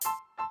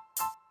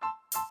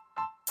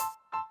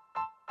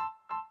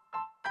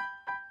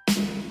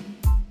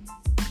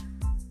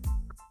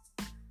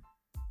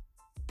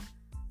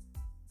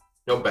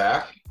Go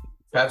back.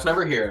 Pat's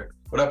never here.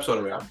 What episode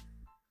are we on?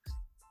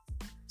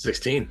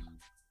 16.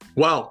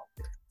 Well,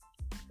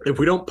 if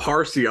we don't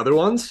parse the other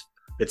ones,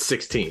 it's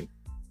 16.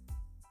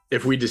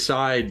 If we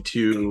decide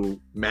to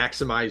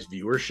maximize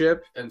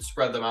viewership and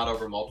spread them out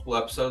over multiple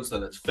episodes,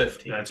 then it's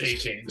 15. That's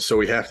 18. so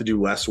we have to do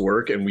less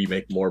work and we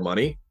make more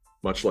money,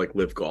 much like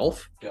Live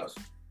Golf. Yes.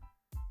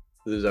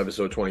 This is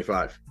episode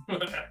 25.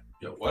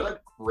 Yo, what a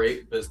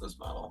great business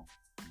model.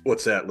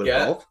 What's that, Live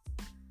Golf?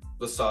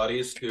 The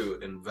Saudis to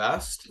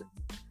invest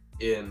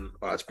in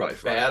That's probably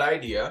fun. bad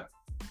idea,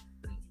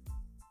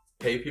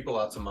 pay people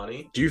lots of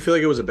money. Do you feel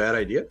like it was a bad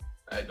idea?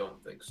 I don't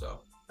think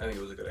so. I think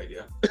it was a good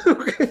idea.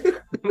 Okay.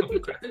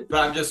 But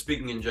I'm just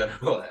speaking in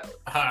general.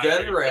 I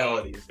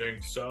Generalities.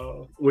 think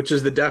so. Which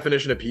is the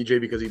definition of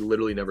PJ because he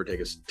literally never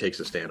takes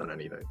a stand on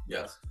anything.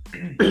 Yes.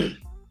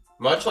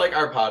 Much like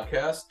our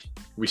podcast,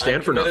 We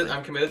stand for nothing.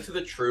 I'm committed to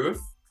the truth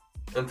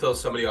until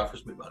somebody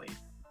offers me money.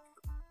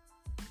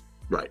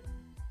 Right.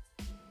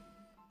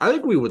 I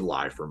think we would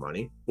lie for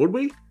money. Would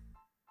we?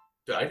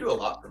 Dude, I do a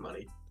lot for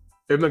money.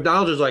 If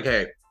McDonald's is like,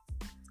 hey,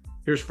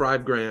 here's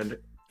 $5,000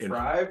 in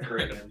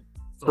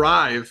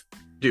 $5,000.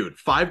 dude,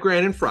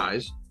 $5,000 in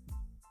fries.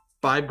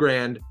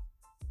 $5,000.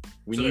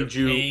 We So need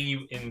they're you. paying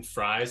you in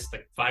fries,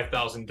 like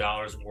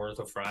 $5,000 worth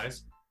of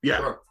fries. Yeah.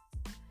 Sure.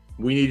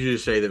 We need you to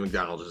say that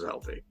McDonald's is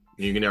healthy.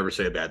 You can never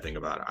say a bad thing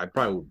about it.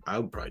 I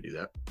would probably do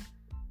that.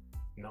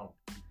 No,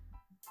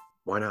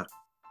 Why not?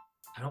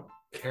 I don't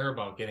care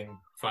about getting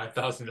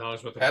 $5,000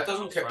 worth of Pat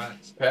doesn't care.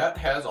 fries. Pat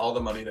has all the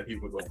money that he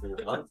would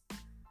want.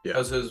 Yeah.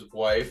 Because his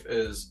wife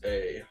is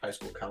a high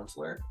school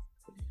counselor.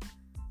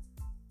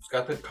 She's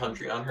got the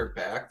country on her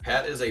back.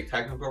 Pat is a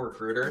technical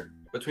recruiter.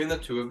 Between the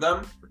two of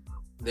them,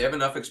 they have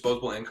enough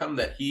exposable income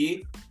that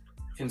he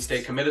can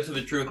stay committed to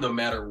the truth no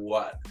matter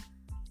what.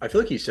 I feel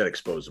like he said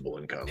exposable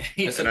income.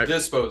 I said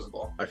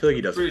disposable. I feel like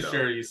he doesn't Pretty know.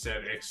 sure you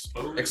said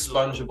exposable.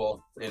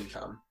 Expungible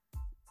income.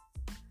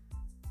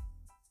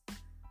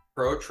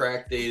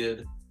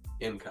 Protracted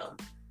income.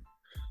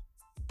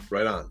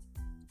 Right on.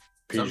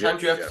 PJ,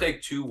 Sometimes you have yeah. to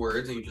take two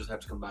words and you just have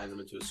to combine them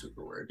into a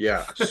super word.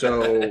 Yeah.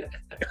 So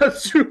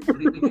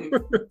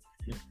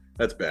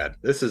that's bad.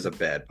 This is a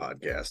bad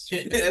podcast.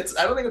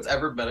 I don't think it's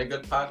ever been a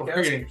good We're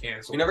podcast. getting We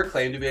canceled. never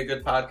claimed to be a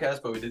good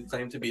podcast, but we did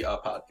claim to be a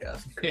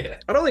podcast. Yeah.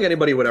 I don't think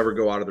anybody would ever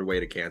go out of their way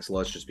to cancel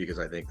us just because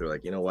I think they're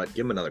like, you know what,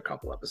 give them another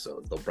couple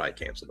episodes. They'll probably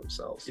cancel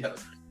themselves.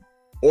 Yes.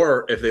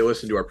 Or if they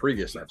listen to our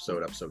previous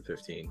episode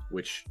 15,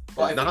 which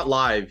Well, I is not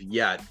live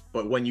yet,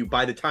 but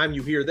by the time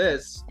you hear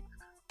this,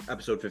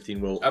 episode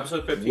 15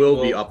 Episode 15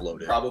 will be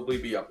uploaded. Probably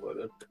be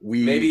uploaded.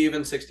 We Maybe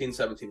even 16,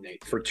 17, 18.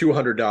 for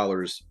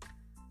 $200,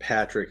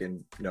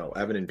 Evan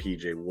and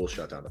PJ will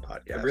shut down the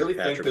podcast. I really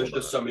think Patrick there's will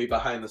just not. somebody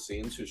behind the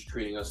scenes who's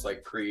treating us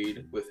like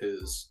Creed with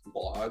his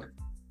blog,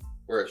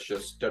 where it's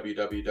just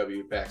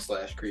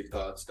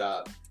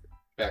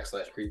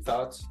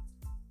www.creedthoughts./creedthoughts.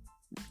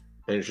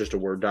 And it's just a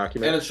Word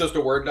document. And it's just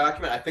a Word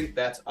document. I think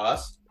that's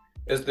us.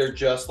 Is they're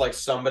just like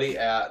somebody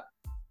at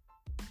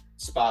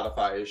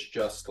Spotify is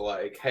just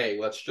like, hey,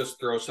 let's just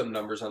throw some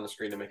numbers on the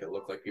screen to make it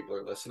look like people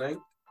are listening.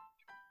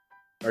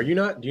 Do you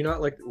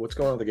not like what's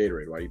going on with the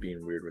Gatorade? Why are you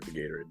being weird with the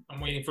Gatorade? I'm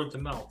waiting for it to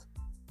melt.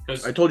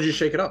 Because I told you to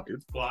shake it up,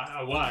 dude. well,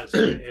 I was.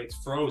 It's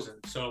frozen.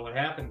 So what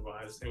happened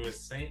was it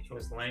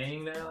was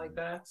laying there like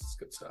that, It's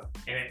good stuff.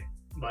 and it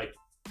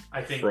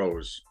I think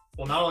Froze.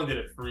 well, not only did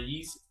it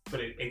freeze, but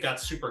it got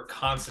super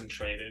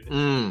concentrated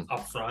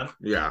up front.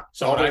 Yeah.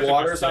 So All when I the took a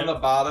water's on sip- the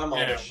bottom, all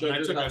yeah, the when I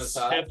sugar's took on a the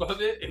top. sip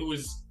of it, it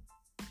was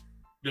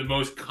the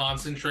most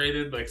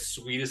concentrated, like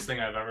sweetest thing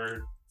I've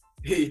ever.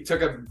 He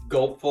took a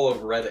gulp full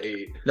of Red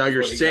 8. Now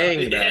you're That's what he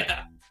saying got. that.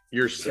 Yeah.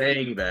 You're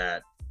saying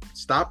that.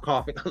 Stop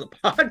coughing on the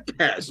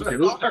podcast,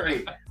 dude.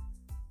 Sorry.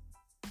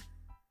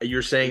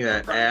 You're saying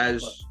that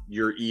as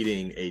you're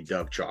eating a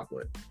Dove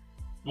chocolate.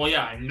 Well,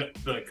 yeah, I know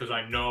because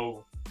I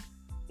know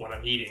what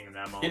I'm eating in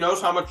that moment. He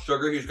knows how much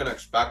sugar he's going to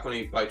expect when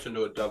he bites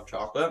into a Dove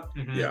chocolate.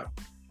 Mhm. Yeah.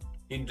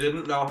 He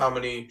didn't know how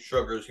many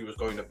sugars he was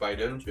going to bite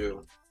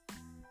into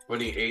when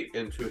he ate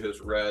into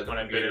his red. When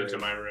I bit Gatorade. into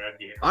my red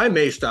gear. I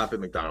may stop at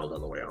McDonald's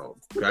on the way home.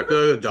 I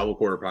feel like a double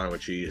quarter pounder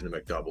with cheese and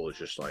a McDouble is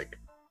just like,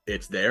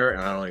 it's there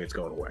and I don't think it's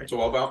going away. It's a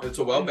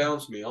well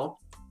balanced meal.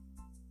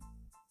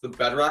 The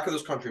bedrock of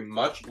this country,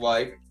 much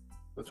like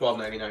the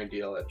 $12.99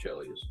 deal at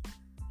Chili's.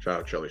 Shout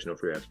out Chili's, no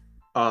free ads.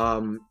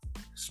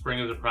 Spring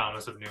is a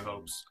promise of new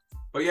hopes.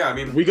 But yeah, I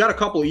mean, We got a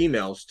couple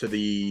emails to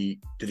the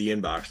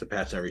inbox that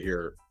Pat's never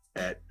here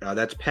at.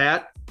 That's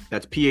Pat.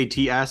 That's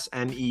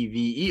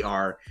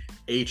PATSNEVERHERE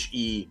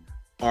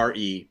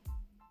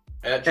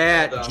at at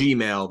Gmail.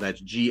 Gmail.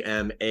 That's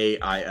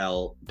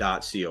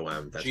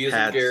GMAIL.com. That's G is in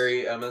Pat's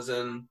Gary, M is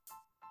in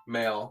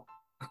male,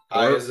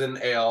 I Or- is in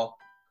ale,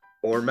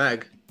 or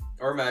Meg.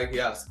 or Meg.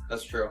 Yes,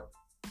 that's true.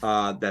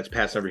 That's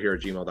Pat's never here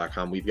at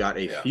gmail.com. We've got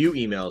a Yeah. few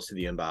emails to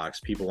the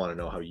inbox. People want to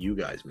know how you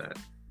guys met.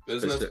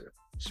 Business,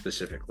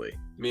 Specifically,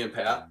 me and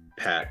Pat.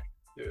 Pat.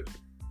 Dude.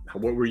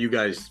 What were you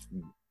guys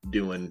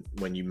doing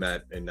when you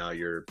met and now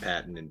you're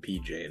Patting and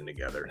PJing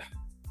together?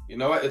 You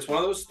know what? It's one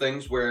of those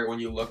things where when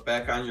you look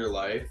back on your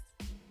life,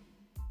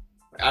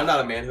 I'm not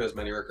a man who has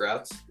many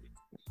regrets.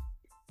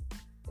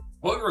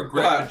 What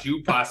regret could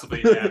you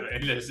possibly have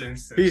in this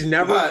instance? He's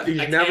never.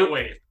 Can't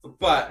wait.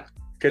 But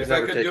Kids if I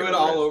never could take do it it away.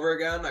 all over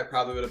again, I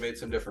probably would have made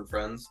some different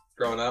friends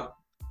growing up.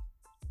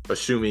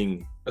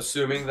 Assuming that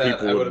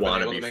people I would would have been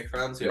wanna able be to make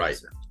friends. Yes. right.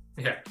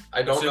 Yeah.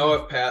 I don't know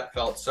if Pat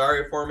felt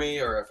sorry for me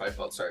or if I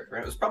felt sorry for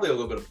him. It was probably a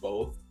little bit of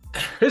both.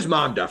 His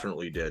mom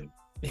definitely did.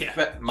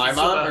 Yeah. My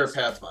mom or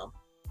Pat's mom?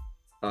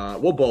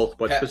 Well, both,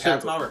 but Pat's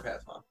specifically mom or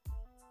Pat's mom?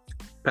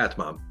 Pat's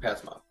mom.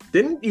 Pat's mom.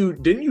 Didn't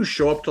you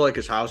show up to like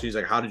his house and he's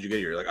like, "How did you get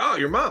here?" You're like, "Oh,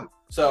 your mom."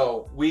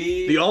 So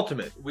The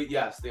ultimate.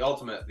 the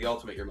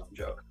ultimate your mom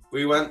joke.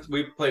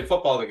 We played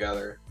football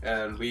together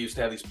and we used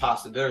to have these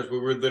pasta dinners. We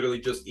would literally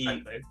just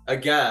eat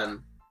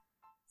again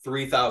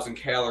 3,000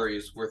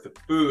 calories worth of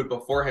food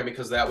beforehand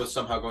because that was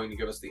somehow going to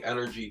give us the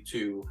energy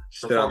to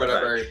perform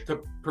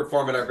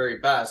at our very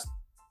best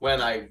when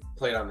I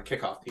played on the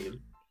kickoff team.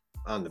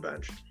 On the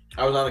bench.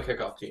 I was on the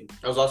kickoff team.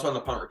 I was also on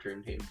the punt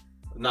return team,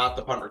 not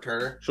the punt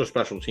returner. So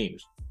special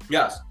teams.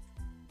 Yes.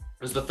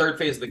 It was the third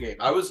phase of the game.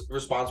 I was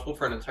responsible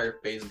for an entire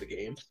phase of the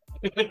game,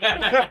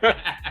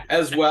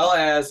 as well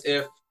as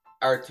if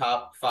our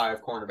top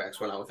 5 cornerbacks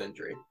went out with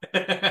injury.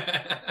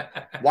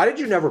 Why did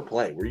you never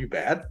play? Were you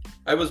bad?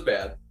 I was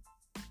bad.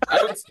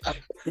 I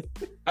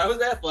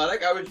was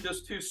athletic. I was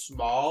just too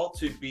small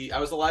to be. I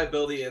was a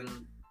liability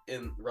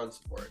in run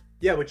support.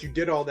 Yeah, but you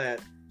did all that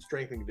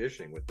strength and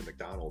conditioning with the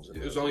McDonald's.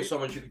 There's only so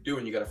much you could do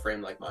when you got a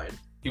frame like mine.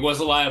 He was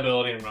a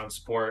liability in run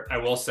support. I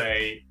will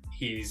say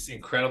he's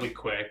incredibly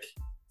quick.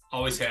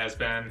 Always has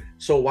been.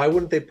 So why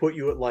wouldn't they put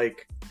you at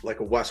like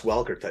a Wes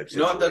Welker type situation?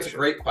 You know what? That's a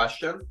great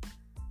question.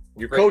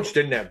 Your coach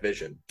didn't have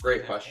vision.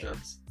 Great question.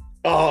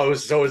 Oh, it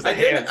was the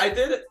hands. I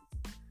did it.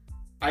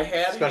 I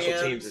had special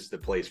hands. teams is the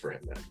place for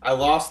him then. I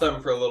lost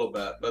them for a little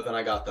bit, but then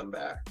I got them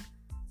back.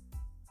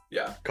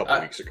 Yeah. A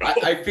couple weeks ago.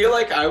 I feel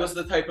like I was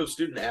the type of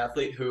student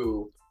athlete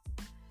who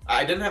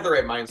I didn't have the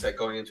right mindset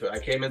going into it. I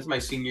came into my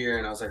senior year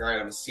and I was like, all right,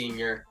 I'm a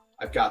senior.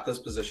 I've got this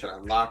position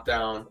on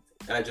lockdown.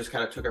 And I just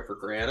kind of took it for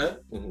granted.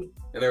 Mm-hmm.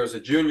 And there was a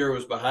junior who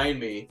was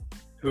behind me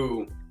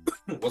who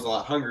was a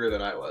lot hungrier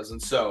than I was.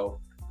 And so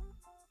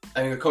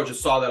I think the coaches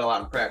saw that a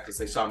lot in practice.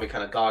 They saw me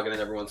kind of dogging it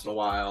every once in a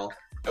while.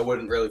 I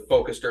wouldn't really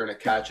focus during a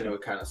catch and it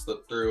would kind of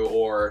slip through,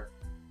 or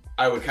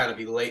I would kind of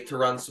be late to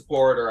run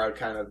support, or I would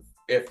kind of,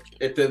 if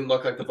it didn't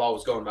look like the ball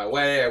was going my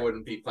way, I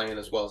wouldn't be playing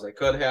as well as I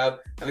could have.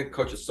 I think the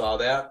coaches saw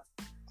that.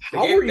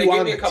 They gave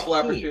me a couple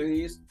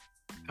opportunities.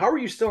 How are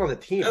you still on the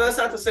team? And that's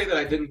not to say that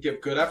I didn't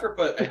give good effort,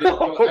 but I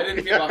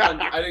didn't give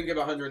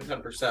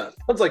 110%.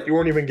 Sounds like you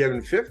weren't even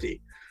given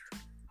 50.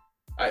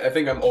 I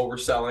think I'm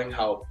overselling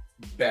how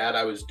bad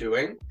I was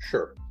doing.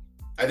 Sure.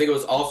 I think it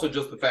was also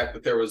just the fact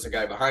that there was a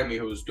guy behind me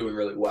who was doing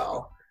really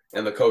well,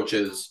 and the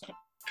coaches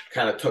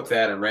kind of took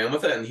that and ran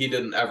with it. And he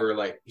didn't ever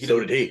He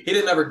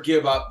didn't ever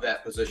give up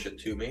that position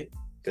to me.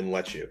 Didn't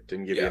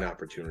give you an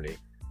opportunity.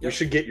 Yeah. You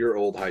should get your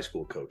old high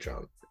school coach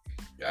on.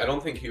 I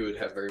don't think he would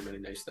have very many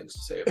nice things to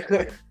say about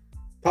me.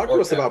 Talk to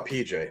us about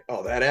PJ.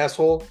 Oh, that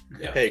asshole.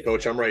 Yeah. Hey,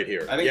 coach, I'm right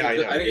here. I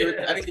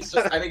think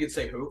he'd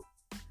say who.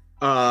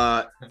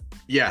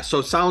 Yeah. So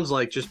it sounds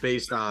like, just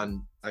based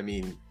on,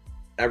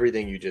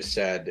 everything you just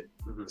said,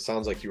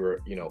 sounds like you were,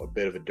 a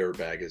bit of a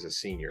dirtbag as a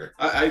senior.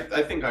 I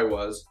think I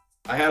was.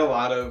 I had a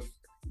lot of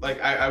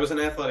I was an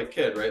athletic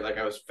kid, right? Like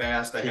I was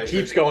fast. He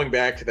keeps going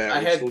back to that. I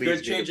had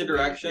good change of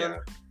direction. Yeah.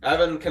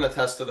 Evan can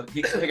attest to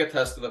he can take a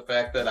test to the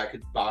fact that I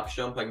could box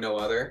jump like no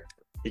other.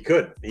 He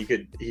could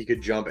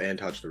jump and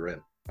touch the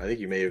rim. I think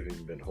you may have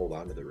even been hold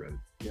on to the rim.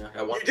 Yeah.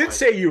 You did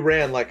say you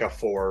ran like a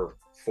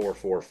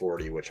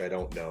 4.40, which I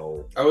don't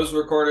know. I was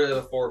recorded at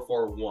a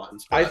 4.4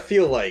 once. I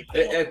feel like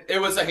it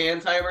was a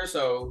hand timer,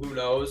 so who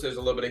knows? There's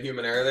a little bit of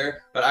human error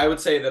there. But I would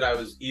say that I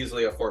was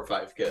easily a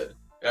 4.5 kid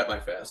at my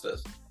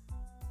fastest.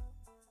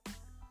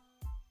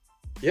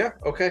 Yeah.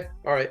 Okay.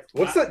 All right.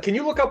 Can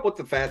you look up what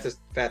the fastest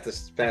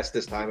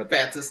time at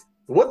fastest?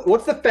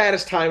 What's the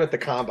fattest time at the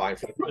combine?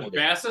 The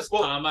fastest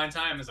combine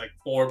time is like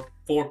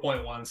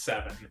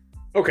 4.17.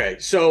 Okay,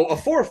 so a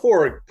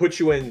 4.4 puts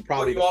you in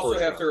probably. Well, you also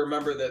have to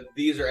remember that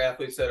these are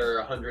athletes that are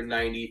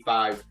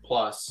 195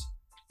 plus,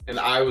 and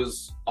I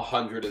was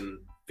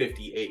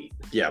 158.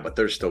 Yeah, but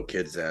there's still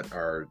kids that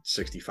are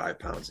 65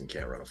 pounds and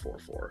can't run a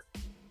 4.4.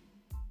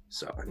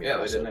 So they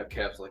didn't have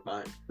calves like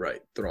mine. Right,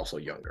 they're also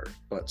younger,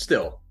 but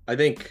still, I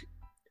think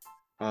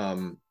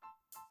running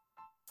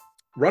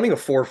a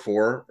 4.4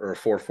 or a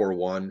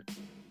 4.41.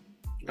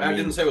 I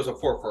didn't say it was a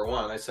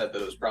 4.41. I said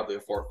that it was probably a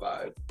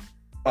 4.5.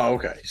 Oh,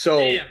 okay. So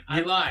damn, I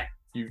lied.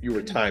 You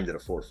were timed at a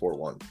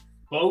 4.41.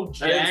 Bo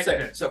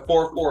Jackson. It's a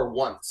 4.4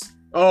 once.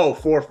 Oh,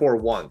 4.4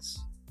 once.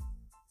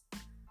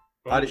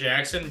 Bo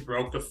Jackson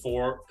broke the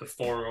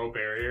 4.0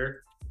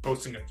 barrier,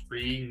 posting a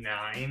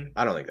 3.9.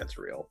 I don't think that's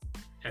real.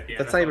 At the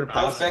that's not even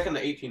possible. I was back in the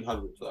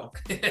 1800s though.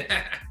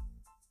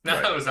 No,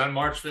 right. It was on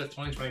March 5th,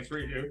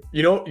 2023, dude.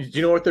 You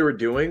know what they were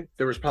doing?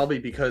 There was probably,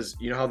 because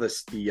you know how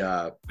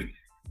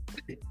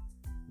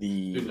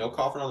Dude, no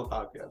coughing on the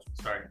podcast.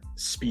 Sorry.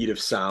 Speed of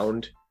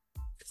sound,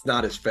 it's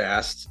not as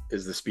fast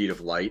as the speed of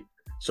light.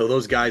 So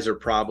those guys are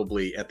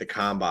probably at the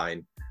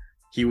combine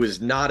he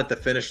was not at the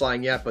finish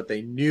line yet, but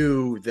they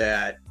knew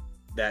that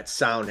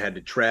sound had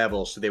to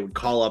travel, so they would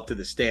call up to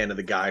the stand of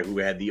the guy who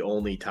had the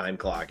only time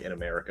clock in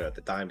America at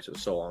the time, so it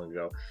was so long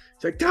ago.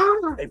 It's like,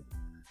 time!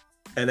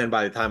 And then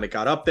by the time it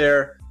got up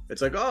there,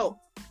 it's like, oh,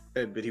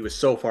 but he was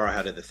so far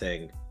ahead of the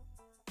thing.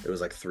 It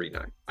was like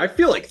 3-9. I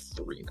feel like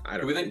 3-9. I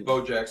don't. Do we think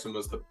Bo Jackson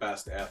was the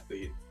best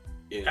athlete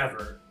in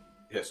Ever.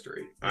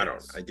 history? I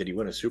don't. Did he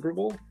win a Super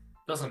Bowl?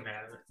 Doesn't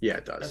matter. Yeah,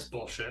 it That's does.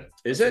 bullshit.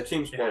 Is It's it? a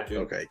team sport, Yeah. dude.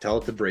 Okay, tell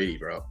it to Brady,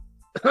 bro.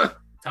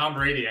 Tom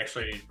Brady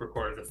actually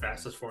recorded the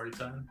fastest 40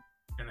 time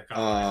in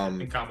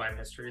the combine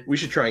history. We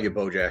should try and get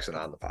Bo Jackson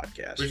on the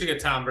podcast. We should get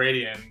Tom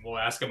Brady and we'll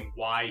ask him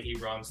why he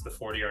runs the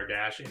 40-yard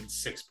dash in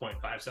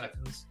 6.5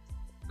 seconds.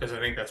 Because I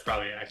think that's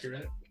probably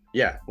accurate.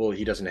 Yeah, well,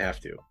 he doesn't have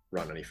to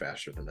run any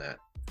faster than that.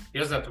 He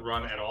doesn't have to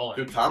run at all.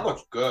 Dude, Tom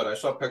looks good. I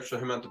saw a picture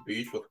of him at the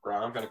beach with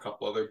Gronk and a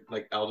couple other,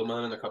 like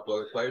Elderman and a couple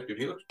other players. Dude,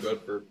 he looks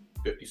good for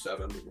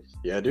 57.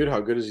 Yeah, dude, how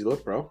good does he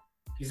look, bro?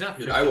 He's not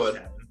Dude, 57. I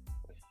would.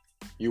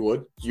 You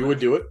would? You would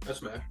do it? That's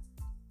smash.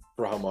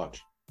 For how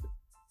much?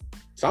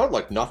 Sounded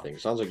like nothing.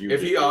 Sounds like you would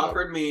If he just do like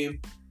offered me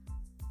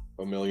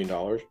 $1 million.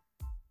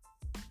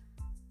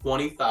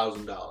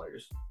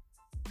 $20,000,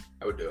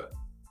 I would do it.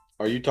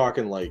 Are you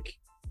talking like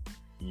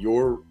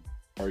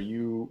are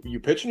you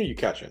pitching or you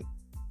catching?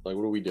 Like,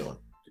 what are we doing?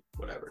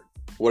 Whatever.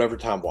 Whatever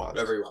Tom wants.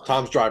 Whatever he wants.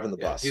 Tom's driving the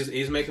Yeah, bus.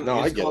 he's making. No,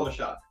 I he's get calling it. a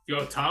shot.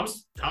 Yo,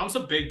 Tom's a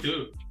big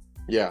dude.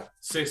 Yeah.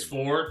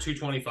 6'4",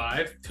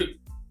 225. Yeah.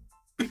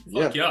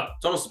 Fuck yeah.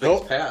 It's almost as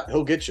big as Pat.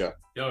 He'll get you.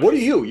 Yo, What are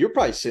you? You're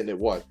probably sitting at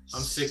what?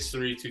 I'm 6'3",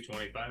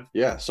 225.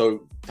 Yeah.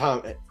 So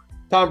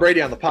Tom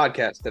Brady on the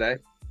podcast today.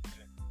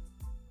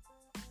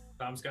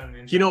 Tom's got an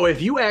inch. You know, if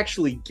you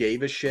actually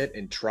gave a shit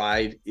and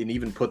tried and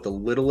even put the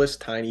littlest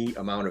tiny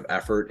amount of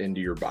effort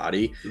into your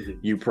body,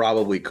 you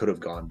probably could have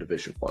gone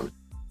Division One.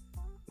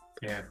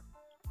 Yeah.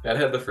 Pat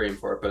had the frame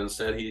for it, but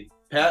instead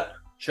Pat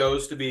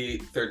chose to be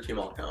third team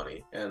all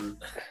county, and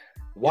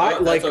Why? You know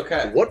what? Like, That's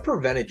okay. what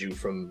prevented you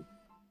from?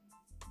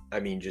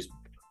 I mean, just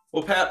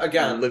well, Pat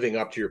again. living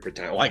up to your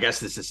potential. Well, I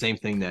guess it's the same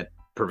thing that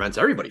prevents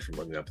everybody from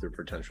living up to their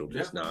potential,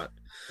 just not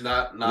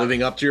Not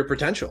living up to your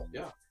potential.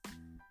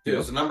 Dude,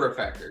 there's a number of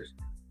factors.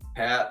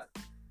 Pat,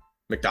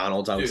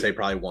 McDonald's, I would Dude. say,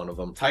 probably one of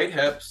them. tight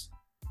hips,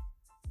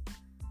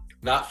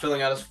 not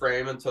filling out his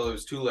frame until it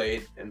was too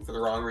late and for the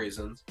wrong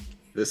reasons.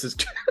 This is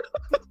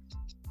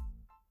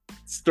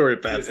story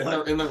of Pat's in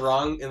life. the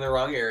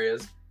wrong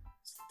areas.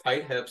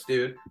 Tight hips,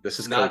 dude. This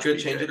is Not Coach good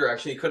BJ. change of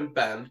direction. He couldn't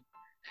bend.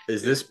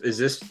 Is this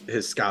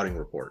his scouting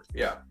report?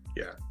 Yeah.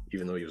 Yeah,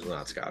 even though he was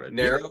not scouted.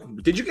 Narrow.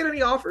 Did you get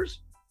any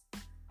offers?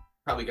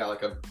 Probably got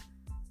like a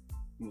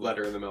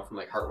letter in the mail from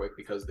like Hartwick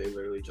because they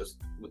literally just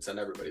would send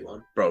everybody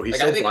one. Bro, he's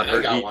Like, so I think I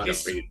butthurt. got one.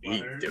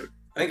 Dude.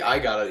 I think I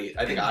got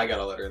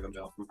a letter in the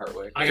mail from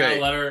Hartwick. I got Okay.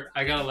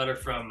 a letter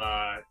from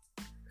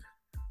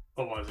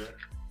what was it?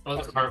 It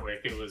wasn't Hartwick.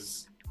 It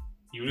was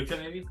Utica,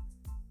 maybe.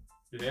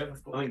 Did they have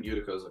a I think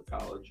Utica's a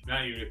college.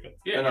 Not Utica. I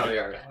Yeah, know Utica they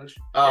are. College.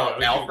 Oh, Yeah, it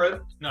was Alfred?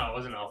 Utica. No, it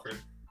wasn't Alfred.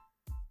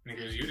 I think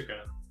it was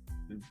Utica.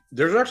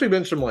 There's actually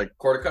been some like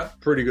Cortica?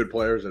 pretty good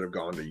players that have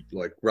gone to,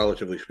 like,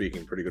 relatively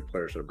speaking, pretty good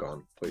players that have gone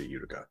to play at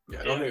Utica.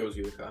 Yeah, I don't think it was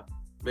Utica.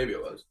 Maybe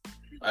it was.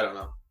 I don't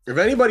know. If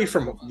anybody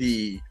from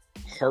the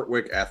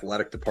Hartwick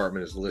athletic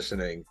department is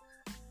listening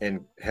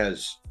and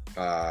has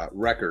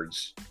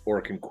records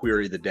or can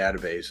query the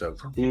database of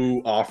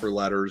who offer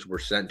letters were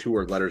sent to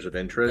or letters of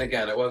interest.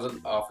 Again, it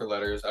wasn't offer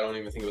letters. I don't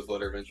even think it was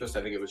letter of interest.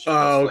 I think it was.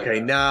 Oh, just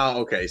okay. like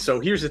Okay. So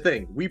here's the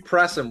thing: we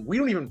press him. We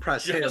don't even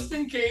press him. Just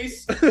in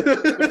case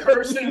the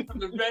person from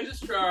the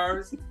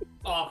registrar's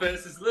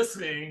office is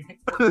listening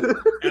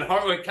at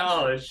Hartwick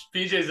College,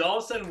 PJ's all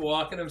of a sudden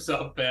walking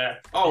himself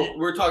back. Oh,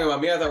 we're talking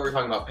about me. I thought we were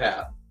talking about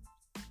Pat.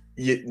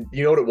 You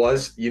know what it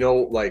was? You know,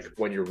 like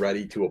when you're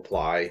ready to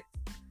apply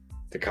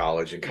to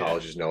college, and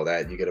colleges know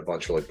that, you get a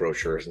bunch of like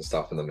brochures and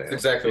stuff in the mail.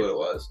 That's exactly what it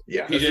was.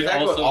 Yeah. That's PJ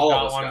exactly what also all of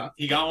got us one. got.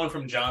 He got one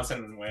from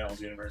Johnson and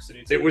Wales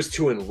University. Too. It was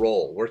to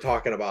enroll. We're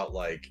talking about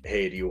like,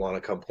 hey, do you want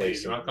to come play Hey, you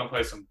some? want to come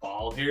play some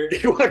ball here? Do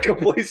you want to come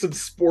play some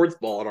sports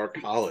ball at our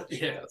college?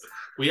 Yeah,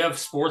 we have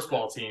sports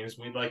ball teams.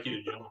 We'd like you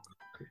to join.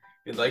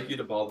 We'd like you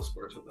to ball the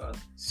sports with us.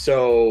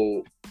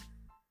 So,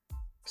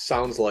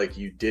 sounds like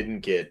you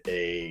didn't get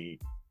a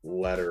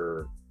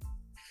letter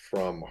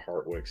from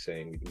Hartwick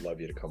saying we'd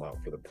love you to come out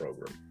for the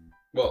program.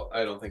 Well,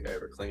 I don't think I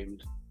ever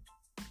claimed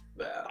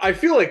that. I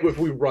feel like if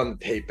we run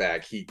the tape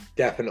back, he's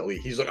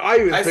like,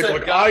 I even think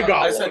like I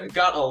got I one. said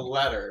got a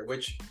letter,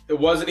 which it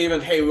wasn't even,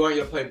 hey, we want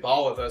you to play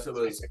ball with us. It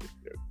was,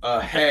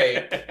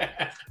 hey,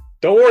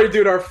 Don't worry,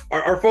 dude.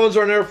 Our phones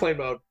are on airplane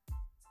mode.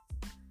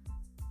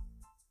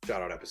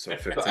 Shout out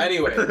episode 15. so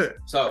anyways,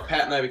 so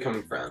Pat and I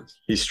becoming friends.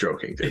 He's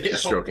stroking, dude. He's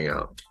stroking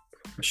out.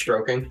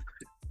 Stroking.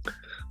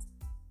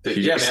 Dude,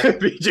 yeah, man.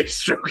 BJ's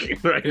stroking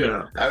right Dude,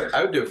 now.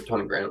 I would do it for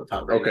 20 grand with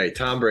Tom Brady. Okay,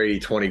 Tom Brady,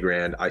 20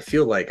 grand. I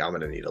feel like I'm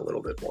gonna need a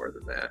little bit more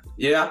than that.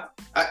 Yeah.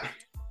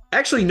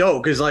 Actually,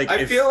 no, because like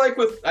I feel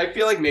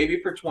like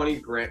maybe for 20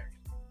 grand.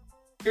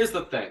 Here's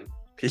the thing.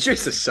 he's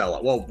just a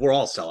sellout. Well, we're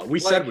all sellout. We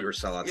said we were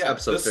sellouts. Yeah,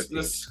 Episode this 15.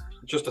 this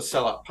just a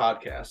sellout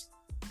podcast.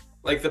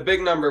 Like the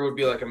big number would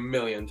be like $1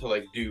 million to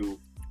like do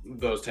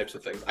those types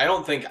of things. I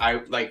don't think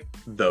I like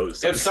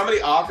those. if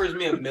somebody offers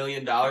me $1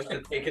 million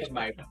to take it to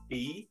my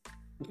fee.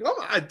 Come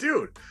on,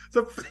 dude. It's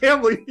a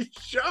family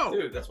show.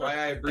 Dude, that's why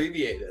I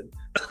abbreviated.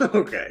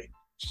 Okay.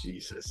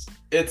 Jesus.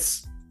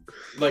 It's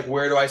like,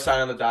 where do I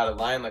sign on the dotted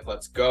line? Like,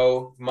 let's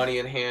go. Money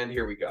in hand.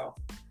 Here we go.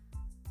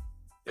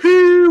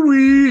 Here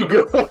we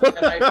go.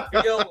 And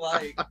I feel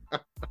like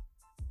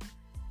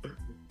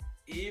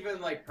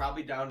even like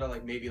probably down to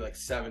like maybe like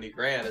 70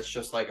 grand, it's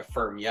just like a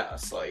firm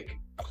yes. Like,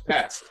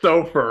 yes.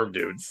 So firm,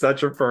 dude.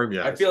 Such a firm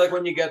yes. I feel like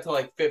when you get to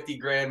like 50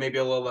 grand, maybe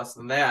a little less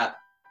than that,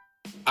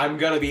 I'm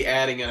going to be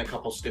adding in a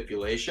couple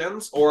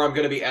stipulations, or I'm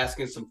going to be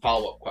asking some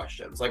follow-up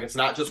questions. Like, it's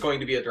not just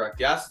going to be a direct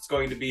yes. It's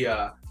going to be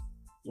a,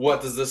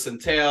 what does this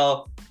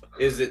entail?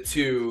 Is it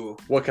to...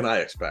 What can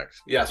I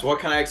expect? Yes, what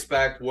can I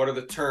expect? What are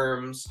the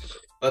terms?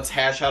 Let's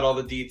hash out all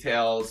the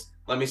details.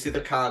 Let me see the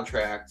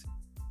contract.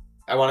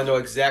 I want to know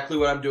exactly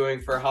what I'm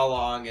doing for how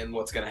long and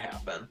what's going to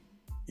happen.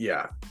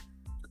 Yeah.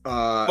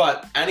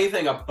 But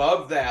anything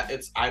above that,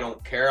 it's I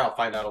don't care. I'll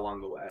find out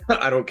along the way.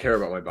 I don't care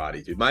about my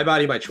body, dude. My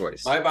body, my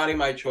choice. My body,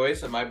 my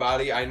choice, and my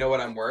body, I know what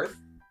I'm worth.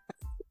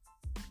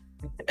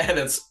 And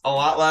it's a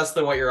lot less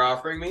than what you're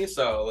offering me,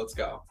 so let's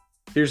go.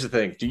 Here's the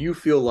thing. Do you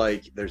feel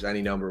like there's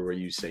any number where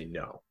you say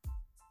no?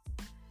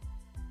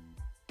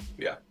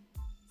 Yeah.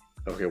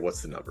 Okay,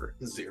 what's the number?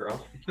 0.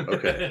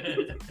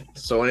 Okay.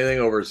 So anything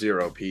over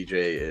 0, PJ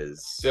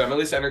is... Dude, I'm at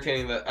least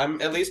entertaining that.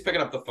 I'm at least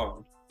picking up the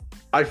phone.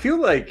 I feel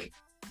like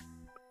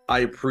I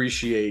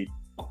appreciate...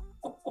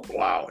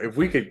 Wow, if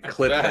we could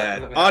clip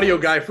that. Audio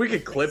guy, if we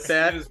could clip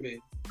that. Excuse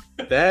me.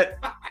 That...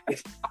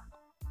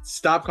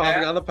 Stop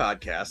coughing on the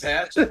podcast.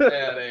 Pat just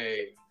had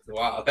a...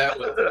 Wow, that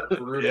was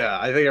brutal. Yeah,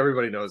 I think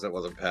everybody knows that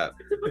wasn't Pat.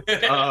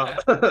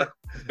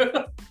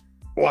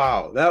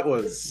 Wow, that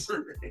was...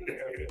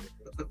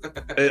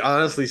 It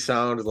honestly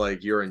sounds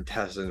like your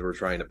intestines were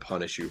trying to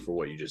punish you for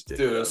what you just did.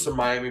 Dude, there's some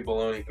Miami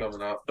bologna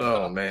coming up.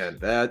 Oh, man,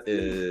 that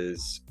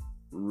is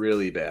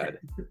really bad.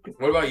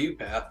 What about you,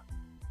 Pat?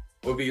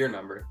 What would be your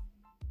number?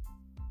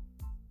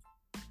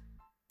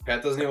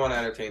 Pat doesn't even want to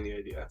entertain the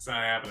idea. It's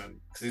not happening.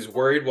 Because he's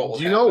worried what will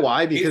Do you know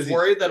why? Because he's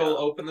worried that it'll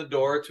open the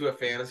door to a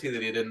fantasy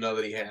that he didn't know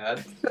that he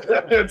had.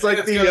 It's like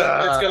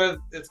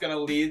it's gonna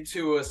lead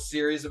to a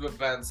series of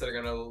events that are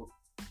gonna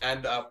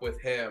end up with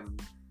him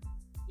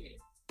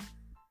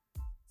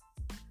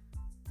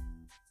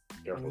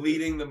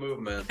leading the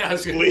movement.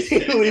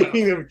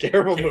 leading them.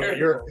 Careful,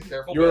 Careful.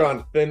 you're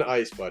on thin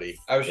ice, buddy.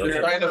 I was just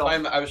trying to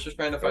find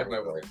my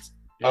words.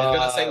 I was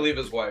gonna say leave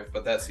his wife,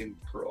 but that seemed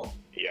cruel.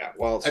 Yeah,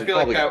 well, I feel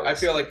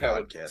like Pat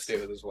would stay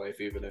with his wife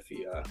even if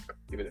he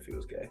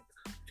was gay.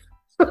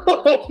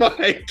 Oh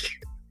my!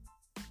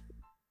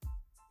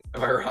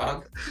 Am I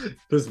wrong?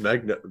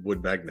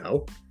 Would Meg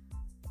know?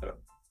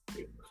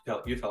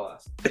 You tell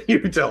us. You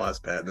tell us,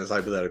 Pat. In this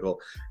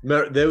hypothetical,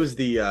 there was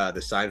the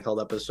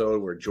Seinfeld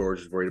episode where George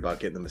was worried about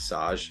getting the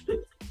massage.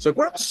 So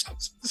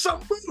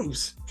something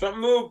moves.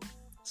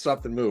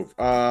 Something move.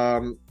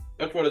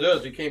 That's what it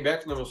is. He came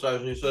back from the massage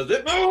and he says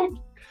it moved.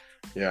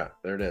 Yeah,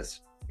 there it is.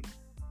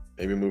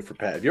 Maybe move for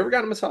Pat. Have you ever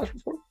gotten a massage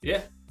before?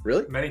 Yeah,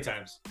 really? many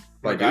times.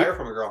 From a guy or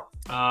from a girl?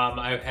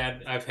 I've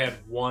had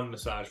one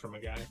massage from a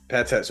guy.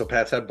 Pat's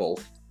had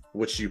both.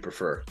 Which do you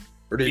prefer?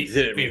 Or did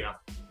it? Female.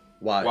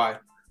 Why?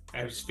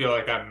 I just feel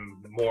like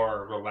I'm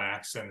more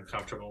relaxed and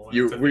comfortable.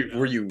 You feel like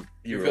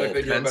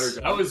they do a better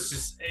job? I was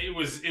just it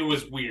was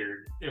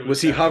weird.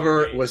 Was he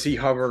hovering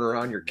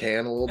around your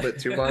can a little bit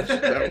too much? Is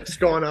that what's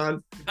going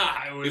on?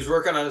 He was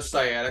working on his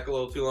sciatic a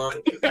little too long.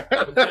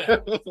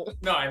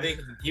 No, I think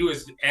he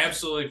was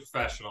absolutely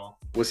professional.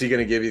 Was he going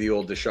to give you the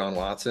old Deshaun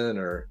Watson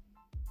or?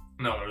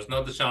 No, there was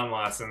no Deshaun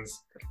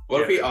Watsons.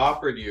 What if he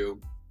offered you?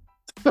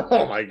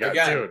 Oh my god,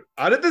 again, dude!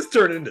 How did this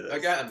turn into this?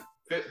 Again,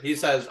 he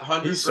says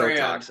 100 He's grand.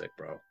 so toxic,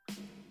 bro.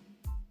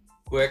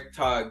 Quick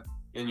tug,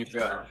 and you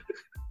go.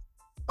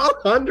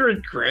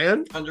 100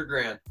 grand? 100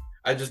 grand.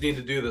 I just need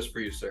to do this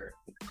for you, sir.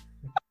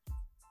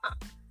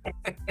 I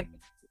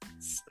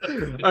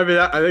mean,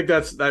 I think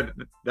that's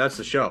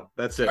the show.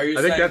 That's it.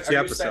 I think that's the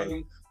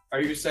episode.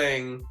 Are you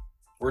saying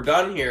we're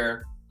done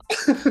here,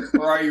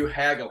 or are you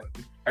haggling?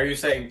 Are you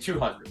saying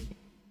 200?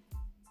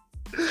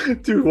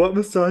 Dude, what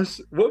massage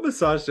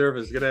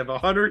service is gonna have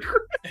 100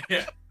 grand?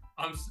 Yeah,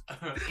 I'm saying,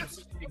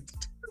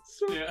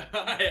 yeah,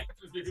 I have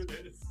to do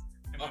this.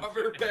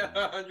 Offer Pat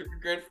 100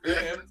 grand for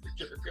him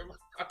to jerk him.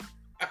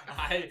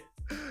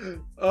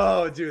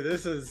 Oh, dude,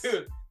 this is.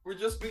 Dude, we're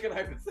just speaking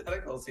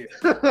hypotheticals here.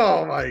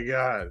 Oh my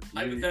god.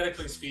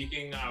 Hypothetically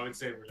speaking, I would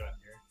say we're done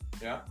here.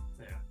 Yeah.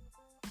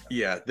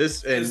 Yeah.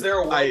 This and is there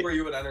a world where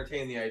you would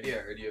entertain the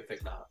idea, or do you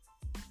think not?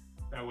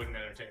 I wouldn't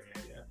entertain the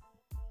idea.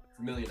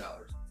 $1 million,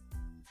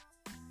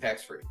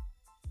 tax free,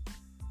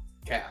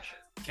 cash.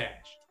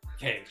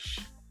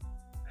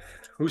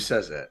 Who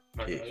says that?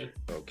 Okay.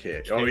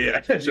 Oh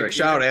yeah. Sorry.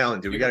 Shout out Alan,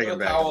 dude. We gotta get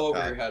back. Towel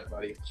over your head,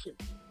 buddy.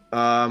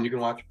 You can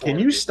watch. Can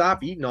you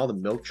stop eating all the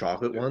milk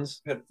chocolate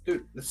ones?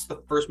 Dude, this is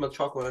the first milk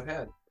chocolate I've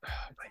had.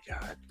 Oh my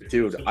God,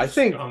 dude. I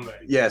think,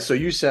 yeah. So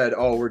you said,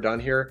 oh, we're done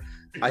here.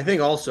 I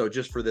think also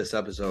just for this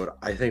episode,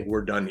 I think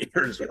we're done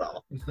here as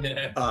well.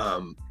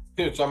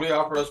 Dude, somebody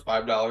offered us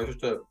 $5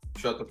 to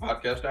shut the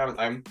podcast down.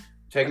 I'm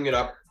taking it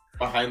up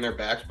behind their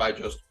backs by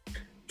just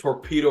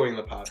torpedoing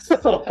the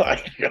podcast. Oh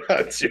my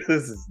God, dude,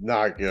 this is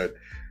not good.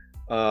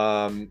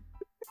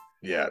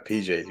 Yeah,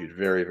 PJ, dude,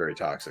 very, very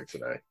toxic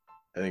today.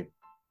 I think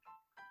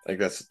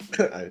that's.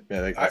 I think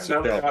I've that's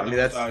never fair. gotten a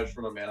massage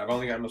from a man. I've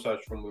only gotten a massage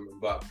from women,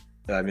 but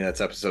I mean,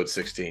 that's episode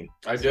 16.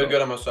 I did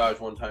get a massage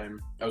one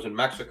time. I was in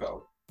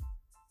Mexico.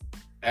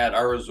 At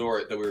our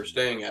resort that we were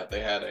staying at, they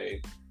had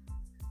a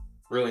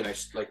really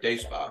nice like day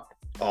spa.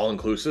 All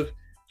inclusive?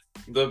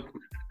 The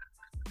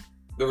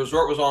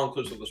resort was all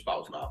inclusive, the spa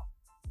was not.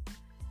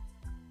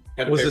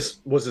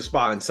 Was the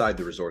spa inside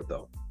the resort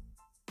though?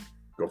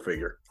 Go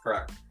figure.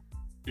 Correct.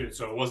 Dude,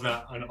 so it was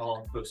not an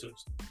all-inclusive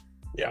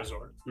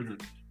resort. Mm-hmm.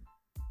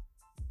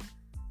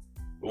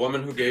 The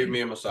woman who gave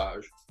me a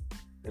massage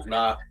was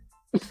not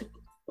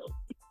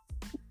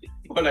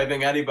what I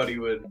think anybody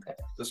would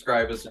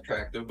describe as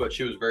attractive, but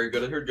she was very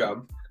good at her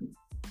job.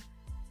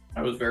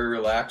 I was very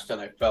relaxed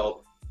and I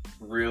felt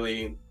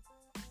really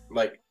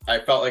like I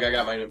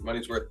got my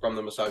money's worth from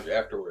the massage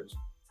afterwards.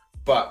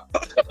 But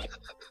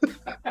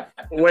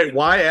wait,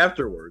 why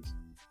afterwards?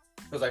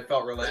 Because I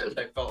felt relaxed.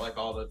 I felt like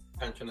all the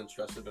tension and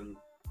stress had been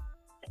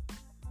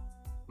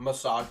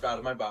massaged out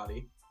of my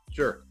body.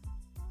 Sure.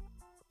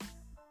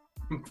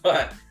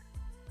 But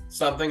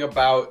something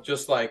about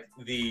just like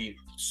the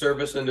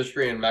service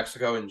industry in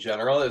Mexico in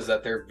general is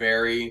that they're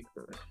very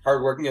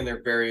hardworking and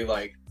they're very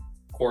like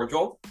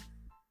cordial.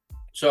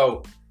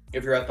 So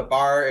if you're at the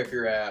bar, if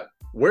you're at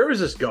where is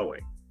this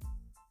going?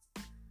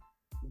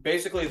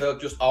 Basically, they'll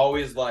just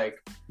always like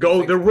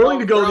go. They're willing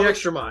to go the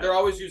extra mile. They're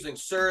always using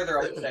sir. They're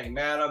always saying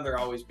madam. They're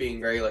always being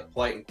very like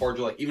polite and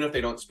cordial. Like even if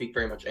they don't speak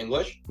very much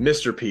English.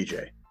 Mr.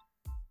 PJ.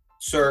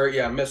 Sir,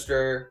 yeah,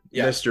 Mr.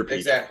 Yeah, Mr. PJ.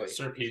 Exactly.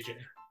 Sir PJ.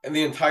 And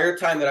the entire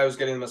time that I was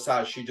getting the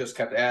massage, she just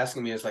kept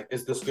asking me, "Is like,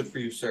 is this good for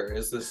you, sir?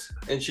 Is this?"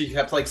 And she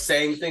kept like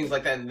saying things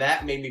like that, and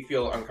that made me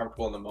feel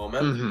uncomfortable in the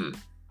moment. Mm-hmm.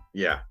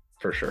 Yeah,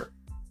 for sure.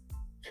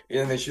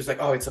 And then she's like,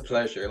 "Oh, it's a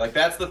pleasure." Like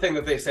that's the thing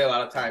that they say a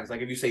lot of times.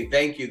 Like if you say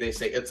thank you, they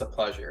say it's a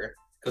pleasure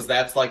because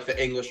that's like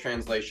the English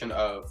translation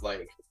of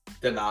like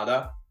de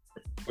nada,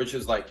 which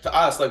is like to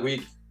us, like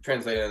we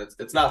translate it,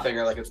 it's nothing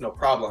or like it's no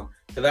problem.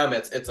 To them,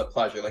 it's a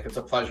pleasure. Like it's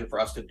a pleasure for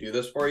us to do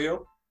this for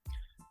you.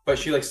 But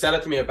she like said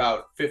it to me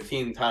about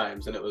 15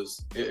 times, and it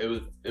was a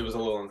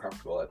little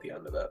uncomfortable at the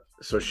end of it.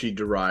 So she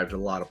derived a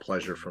lot of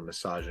pleasure from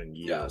massaging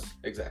you. Yes,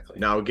 exactly.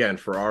 Now again,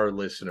 for our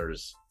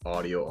listeners,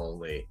 audio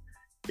only,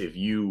 if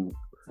you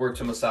were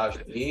to massage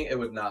me, it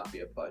would not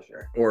be a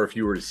pleasure. Or if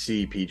you were to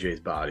see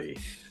PJ's body,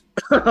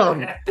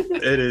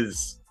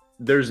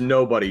 there's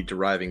nobody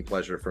deriving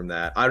pleasure from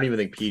that. I don't even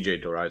think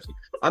PJ derives.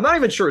 I'm not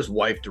even sure his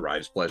wife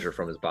derives pleasure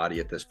from his body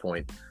at this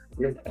point.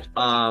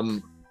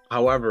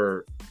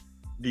 However,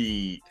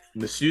 the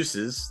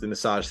masseuses, the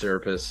massage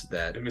therapists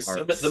that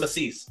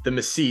the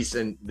masseuse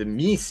and the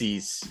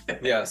Mises,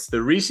 yes,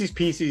 the Reese's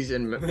Pieces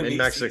in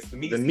Mexico,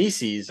 the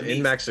Mises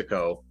in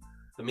Mexico,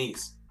 the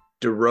Mies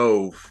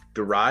drove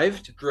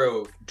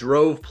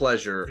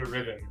pleasure.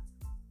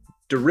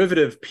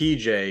 Derivative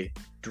PJ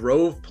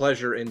drove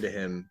pleasure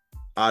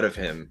out of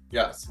him.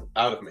 Yes,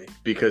 out of me.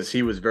 Because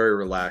he was very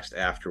relaxed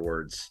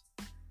afterwards.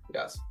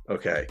 Yes.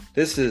 Okay.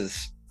 This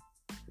is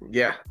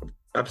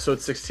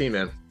episode 16,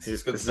 man.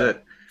 This is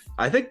it.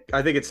 I think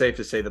it's safe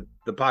to say the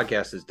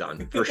podcast is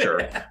done for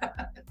sure.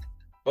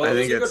 Well, it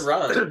was a good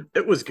run.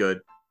 It was good.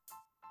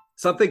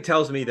 Something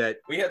tells me that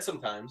we had some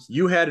times.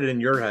 You had it in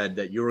your head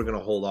that you were going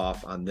to hold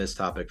off on this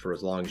topic for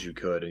as long as you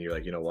could, and you're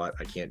like, you know what,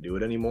 I can't do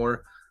it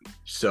anymore.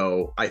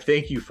 So I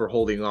thank you for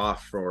holding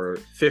off for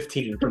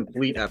 15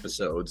 complete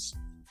episodes.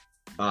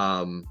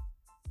 I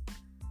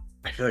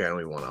feel like I don't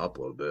even want to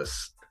upload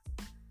this.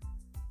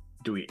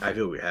 I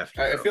feel we have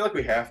to. I feel like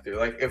we have to.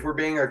 Like, if we're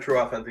being our true,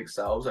 authentic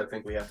selves, I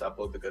think we have to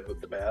upload the good with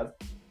the bad.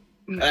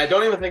 And I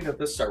don't even think that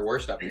this is our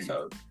worst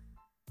episode.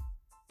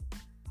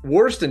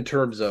 Worst in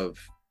terms of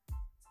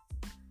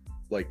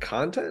like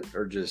content,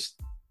 or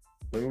just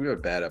when we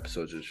have bad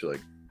episodes, just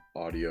like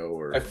audio,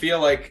 or I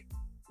feel like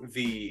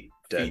the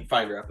Feet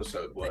Finder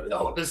episode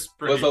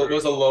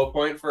was a low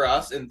point for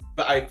us,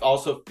 but I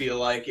also feel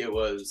like it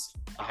was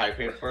a high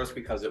point for us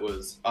because it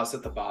was us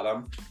at the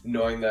bottom,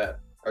 knowing that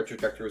our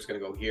trajectory was going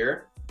to go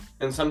here.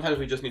 And sometimes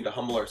we just need to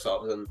humble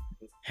ourselves, and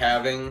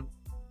having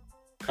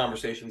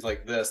conversations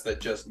like this that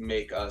just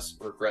make us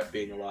regret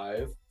being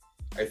alive,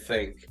 I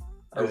think,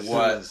 are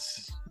what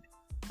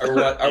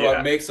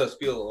makes us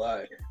feel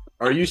alive.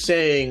 Are you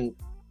saying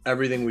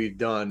everything we've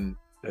done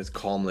has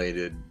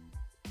culminated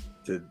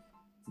to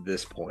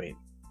this point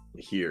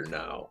here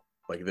now?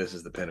 Like, this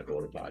is the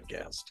pinnacle of the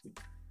podcast.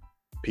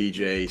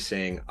 PJ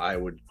saying I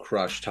would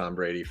crush Tom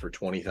Brady for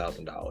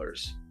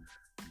 $20,000.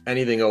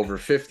 Anything over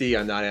 50,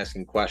 I'm not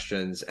asking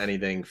questions.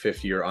 Anything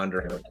 50 or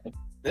under,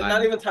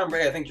 not even Tom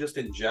Brady. I think just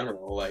in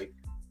general, like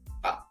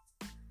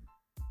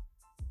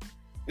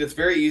it's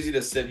very easy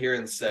to sit here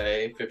and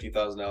say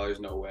 $50,000,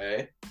 no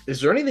way. Is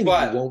there anything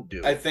But you won't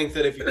do? I think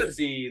that if you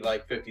see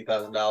like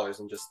 $50,000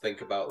 and just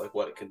think about like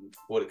what it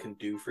can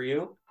do for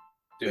you,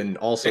 dude, and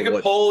also, it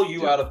can pull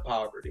you out of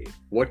poverty.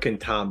 What can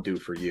Tom do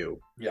for you?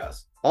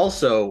 Yes.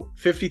 Also,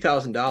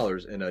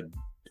 $50,000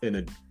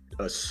 in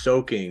a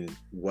soaking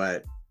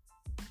wet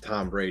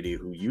Tom Brady,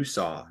 who you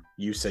said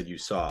you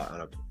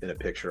saw in a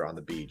picture on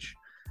the beach.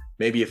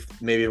 Maybe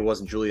it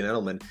wasn't Julian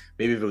Edelman,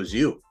 maybe if it was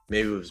you,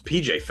 maybe it was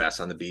PJ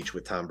Fest on the beach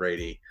with Tom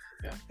Brady.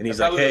 Yeah. And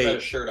he's I like, would have hey, had a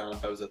shirt on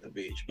if I was at the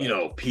beach. But... you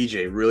know,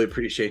 PJ, really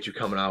appreciate you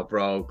coming out,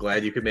 bro.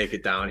 Glad you could make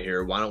it down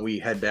here. Why don't we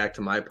head back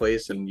to my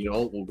place and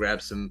we'll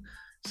grab some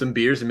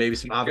beers and maybe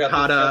some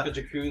avocado,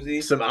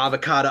 jacuzzi, some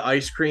avocado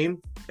ice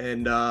cream,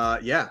 and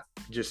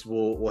just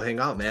we'll hang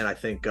out, man. I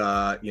think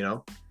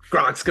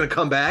Gronk's gonna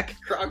come back.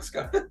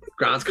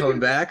 Gronk's coming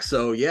back,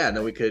 so yeah. And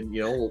then we could,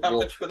 how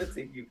much would it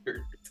take you to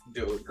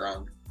do it with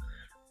Gronk?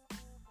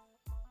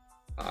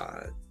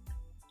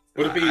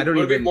 Would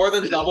it be more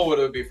than double what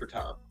it would be for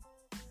Tom?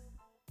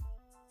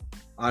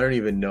 I don't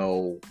even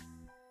know.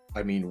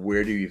 I mean,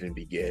 where do you even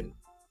begin?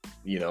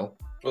 Well,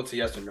 it's a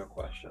yes or no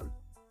question.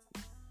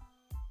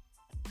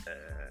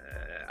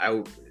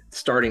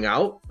 Starting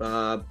out,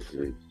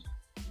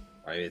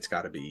 it's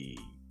got to be.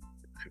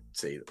 I'd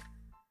say,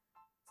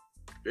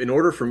 in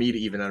order for me to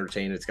even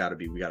entertain, we got to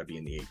be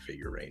in the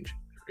 8-figure range.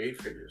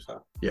 8 figures, huh?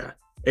 Yeah,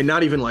 and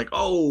not even like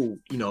 10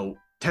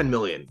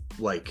 million,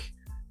 like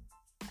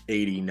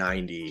 80,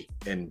 90,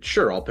 and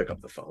sure, I'll pick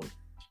up the phone.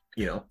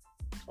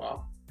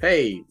 Wow.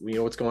 Hey,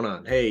 what's going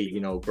on? Hey,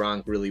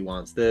 Gronk really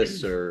wants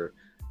this, or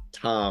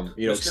Tom,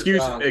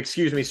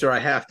 excuse me, sir, I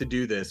have to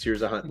do this.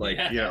 Here's $100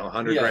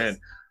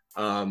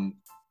 grand.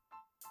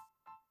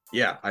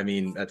 Yeah, I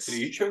mean that's. Are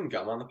you chewing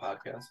gum on the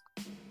podcast?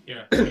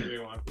 Yeah. Do they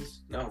want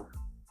this? No.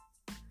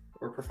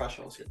 We're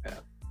professionals here,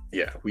 Pat.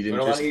 Yeah, we don't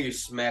didn't want you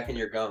smacking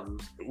your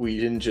gums. We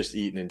didn't just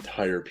eat an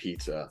entire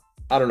pizza.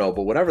 I don't know,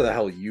 but whatever the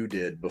hell you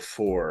did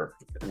before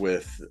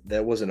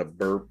that wasn't a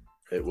burp.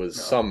 It was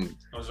It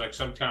was like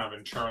some kind of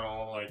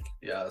internal,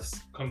 yes,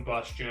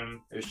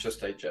 combustion. It was just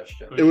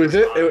digestion.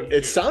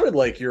 It sounded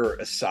like your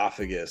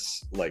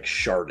esophagus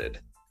sharded.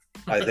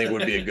 I think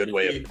would be a good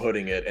way of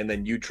putting it. And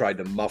then you tried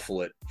to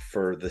muffle it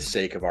for the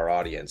sake of our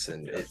audience,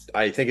 and yes.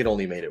 I think it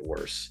only made it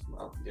worse.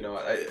 Well, you know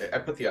what? I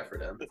put the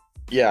effort in.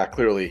 Yeah,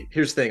 clearly.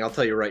 Here's the thing. I'll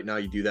tell you right now,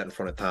 you do that in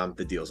front of Tom,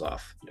 the deal's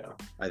off. Yeah.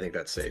 I think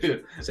that's safe.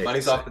 Dude,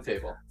 money's off the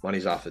table.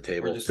 Money's off the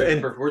table.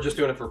 We're just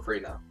doing it for free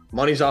now.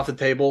 Money's off the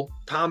table.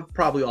 Tom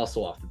probably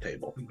also off the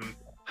table. Mm-hmm.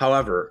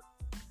 However,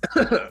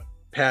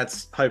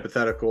 Pat's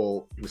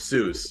hypothetical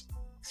masseuse.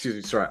 Excuse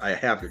me, sorry, I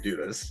have to do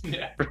this.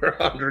 Yeah. For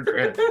 $100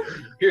 grand.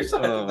 Here's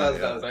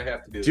 $100,000. I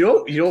have to do this.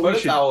 Do you know Put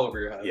a towel over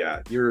your head.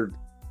 Yeah, you're.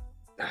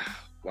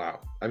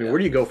 Wow. I mean, where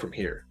do you go from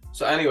here?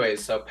 So,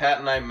 anyways, Pat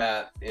and I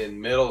met in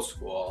middle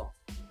school.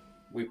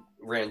 We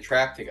ran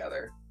track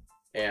together,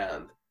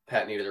 and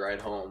Pat needed a ride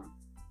home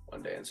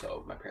one day, and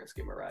so my parents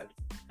gave him a ride.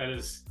 That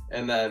is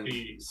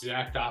the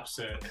exact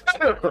opposite.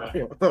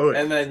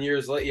 And then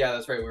years later, yeah,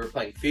 that's right. We were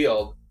playing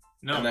field.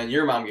 No. And then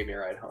your mom gave me a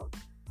ride home.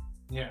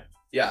 Yeah.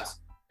 Yes.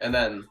 And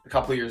then a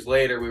couple of years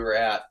later, we were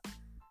at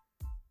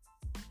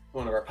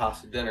one of our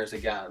pasta dinners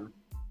again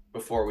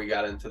before we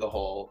got into the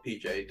whole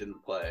PJ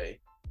didn't play.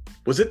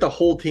 Was it the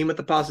whole team at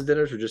the pasta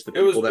dinners or just the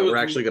people that were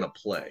actually going to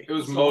play? It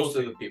was most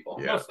of the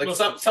people. Yeah.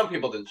 Some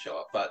people didn't show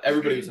up, but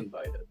everybody was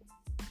invited.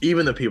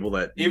 Even the people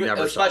that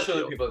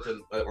especially the people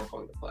that weren't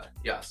going to play.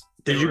 Yes.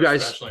 Did you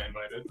guys especially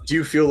invited? Do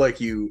you feel like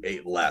you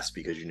ate less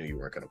because you knew you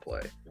weren't going to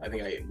play? I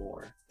think I ate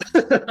more.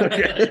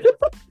 Okay.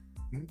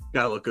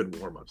 Gotta look good in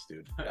warm-ups,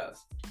 dude.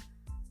 Yes.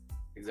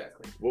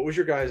 Exactly. What was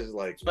your guys'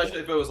 especially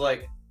if it was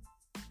like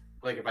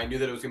if I knew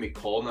that it was gonna be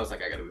cold and I was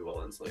like, I gotta be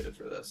well insulated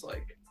for this.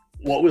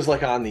 What was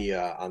on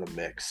the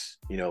mix?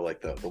 The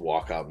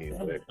walkout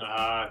music.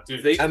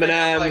 Dude, they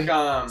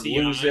Eminem,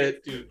 Lose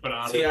It. Dude, put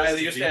on T.I.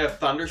 They used to have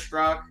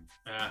Thunderstruck.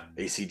 Yeah.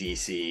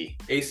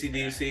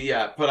 AC/DC.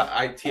 Yeah. Put on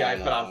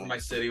For My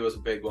City was a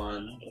big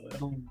one.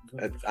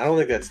 I don't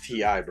think that's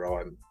T.I., bro.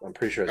 I'm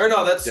pretty sure.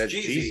 That's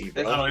Jeezy.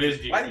 It is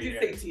Jeezy. Why did you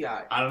say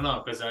T.I.? I don't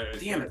know because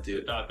damn it,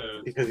 dude. Thought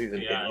that because he's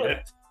in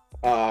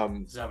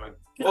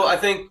Well, I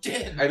think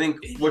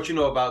what you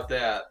know about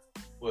that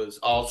was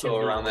also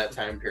around that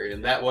time period,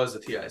 and that was the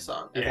T.I.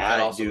 song. And Yeah, that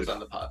also was on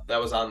the pod. That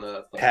was on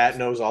the. Pat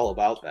knows all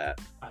about that.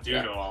 I do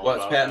know all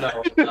What's about Pat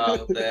that. know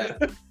about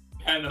that?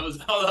 Pat knows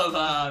all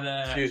about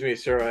that. Excuse me,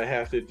 sir. I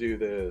have to do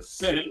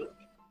this.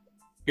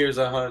 Here's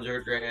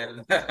 $100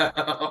 grand.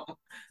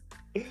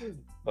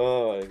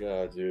 Oh my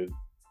god, dude.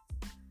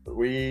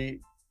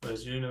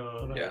 As you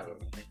know. Yeah.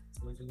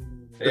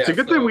 It's a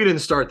good thing we didn't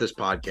start this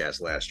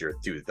podcast last year,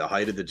 dude. The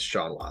height of the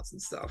Deshaun Watson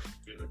stuff.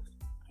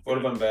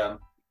 Would have been bad.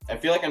 I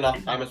feel like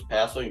enough time has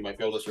passed, so you might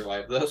be able to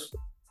survive this.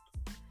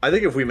 I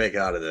think if we make it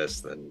out of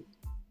this, then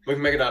we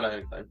can make it out of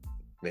anything.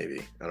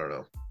 Maybe. I don't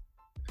know.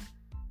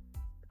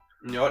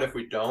 You know what? If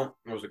we don't,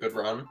 it was a good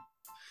run,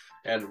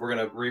 and we're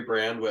gonna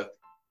rebrand with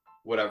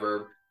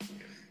whatever.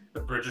 The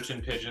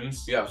Bridgerton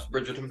Pigeons. Yes,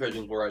 Bridgerton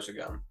Pigeons will rise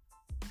again.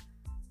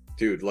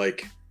 Dude,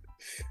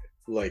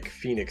 like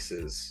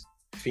phoenixes.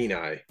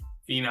 Peni.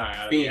 Peni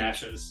out of the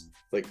ashes.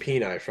 Like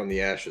peni from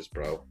the ashes,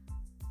 bro.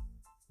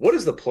 What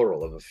is the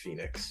plural of a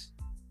phoenix?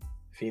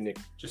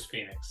 Phoenix. Just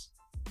phoenix.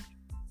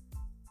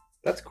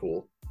 That's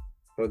cool.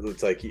 But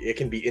it's like it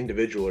can be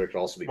individual or it can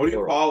also be What do you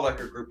plural. call like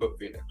a group of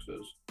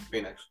phoenixes?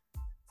 Phoenix.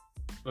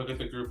 Look at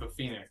the group of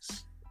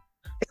phoenix.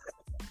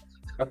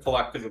 A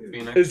collective of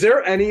phoenix. Is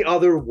there any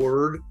other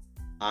word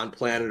on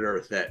planet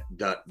Earth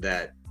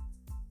that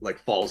like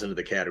falls into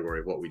the category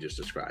of what we just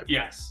described?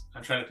 Yes.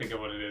 I'm trying to think of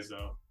what it is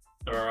though.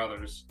 There are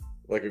others.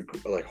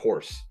 Like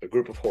horse, a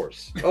group of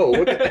horse. Oh,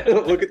 look at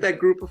that, look at that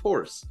group of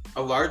horse.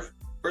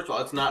 First of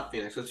all, it's not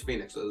phoenix, it's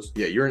phoenixes.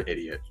 Yeah, you're an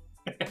idiot.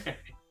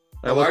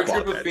 A large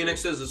group of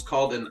phoenixes is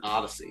called an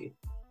odyssey.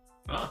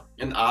 Huh.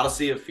 An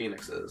odyssey of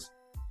phoenixes.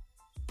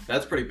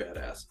 That's pretty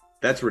badass.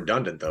 That's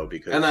redundant though,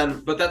 because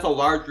But that's a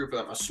large group of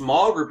them. A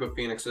small group of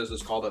phoenixes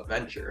is called a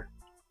venture.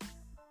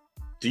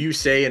 do you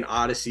say an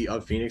odyssey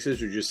of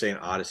phoenixes, or just say an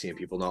odyssey and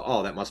people know?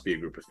 Oh, that must be a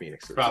group of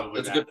phoenixes. Probably.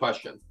 That's a good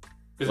question.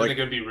 Because I think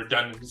it would be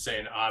redundant to say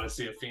an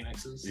odyssey of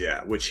phoenixes.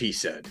 Yeah, which he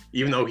said,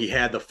 even though he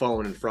had the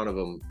phone in front of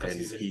him,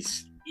 and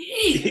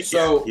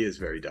So he is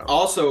very dumb.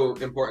 Also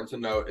important to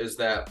note is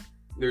that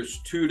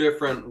there's two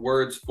different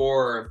words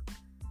for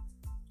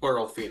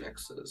plural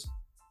phoenixes.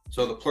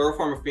 So the plural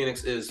form of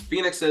phoenix is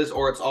phoenixes,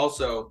 or it's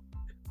also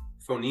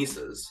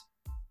phoneses.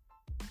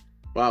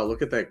 Wow,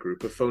 look at that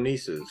group of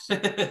phoneses.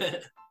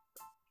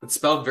 It's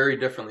spelled very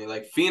differently.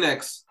 Like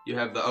phoenix, you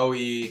have the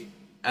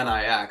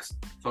O-E-N-I-X.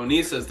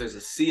 Phoneses, there's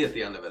a C at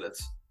the end of it.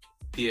 It's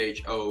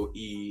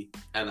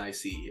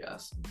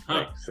P-H-O-E-N-I-C-E-S.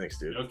 Huh. Thanks,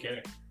 dude.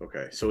 Okay.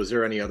 Okay, so is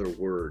there any other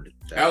word?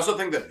 I also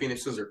think that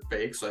phoenixes are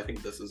fake, so I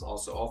think this is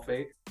also all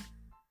fake.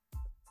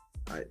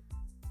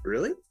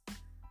 Really?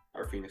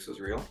 Are phoenixes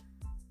real?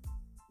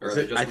 Or Is are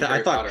they it- just I from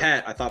Harry thought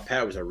Potter?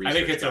 Pat was a I research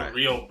think it's guy. a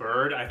real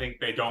bird. I think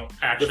they don't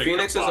The actually.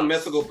 phoenix is a combust.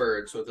 mythical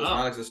bird, so it does Oh.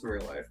 not exist in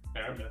real life.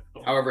 Yeah,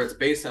 mythical. However, it's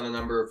based on a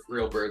number of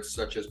real birds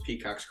such as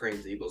peacocks,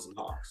 cranes, eagles, and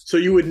hawks. So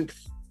you wouldn't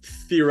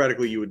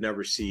theoretically you would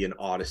never see an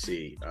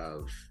odyssey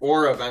of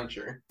Or a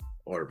venture.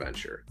 or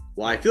venture.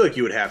 Well, I feel like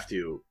you would have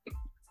to.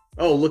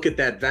 Oh, look at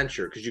that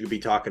venture, because you could be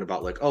talking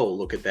about like, oh,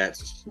 look at that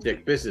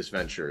sick business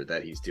venture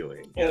that he's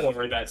doing.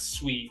 Or that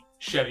sweet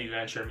Chevy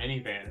Venture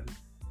minivan.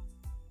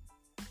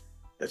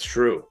 That's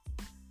true.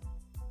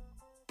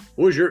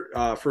 What was your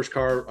first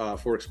car,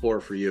 Ford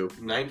Explorer for you?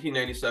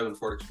 1997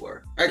 Ford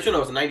Explorer. Actually, no,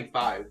 it was a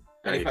 95.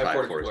 95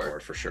 Ford Explorer.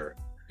 for sure.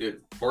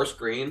 Dude, forest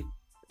green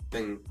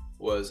thing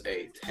was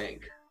a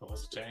tank. What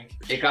was the tank?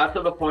 It got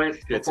to the point,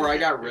 It's before a I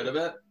got tank, rid of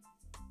it,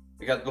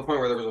 it got to the point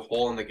where there was a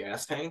hole in the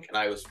gas tank, and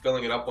I was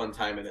filling it up one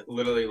time, and it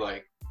literally,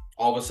 like,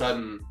 all of a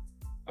sudden,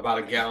 about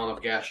a gallon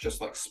of gas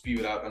just, like,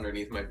 spewed out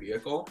underneath my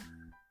vehicle.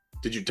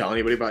 Did you tell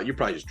anybody about it? You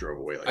probably just drove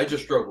away like I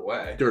just drove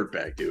away.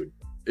 dirtbag, dude.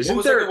 What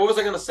was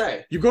I going to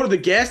say? You go to the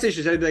gas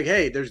station and be like,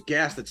 hey, there's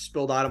gas that's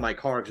spilled out of my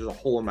car because there's a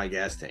hole in my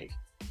gas tank.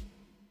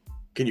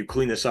 Can you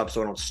clean this up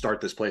so I don't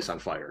start this place on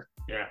fire?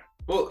 Yeah.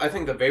 Well, I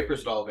think the vapors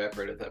had all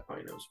evaporated at that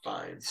point. It was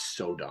fine. It's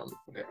so dumb.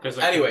 Okay. Because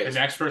like, Anyways, the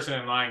next person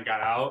in line got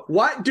out,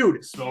 What,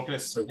 dude? smoking a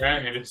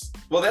cigarette, and it just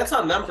well, that's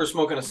on them for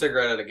smoking a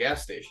cigarette at a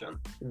gas station.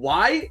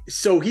 Why?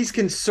 So he's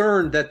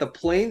concerned that the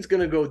plane's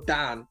gonna go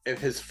down if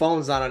his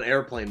phone's not on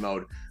airplane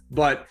mode,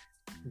 but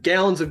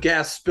gallons of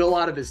gas spill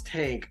out of his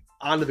tank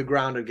onto the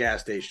ground at a gas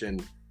station.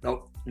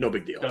 No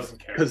big deal. doesn't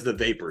care. Because the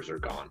vapors are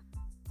gone.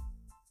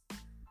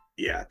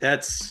 Yeah,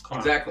 that's. Climb.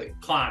 Exactly.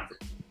 Climb.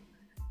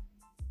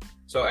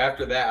 So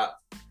after that,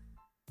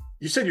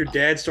 You said your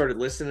dad started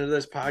listening to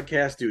this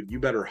podcast, dude. You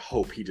better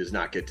hope he does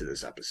not get to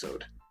this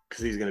episode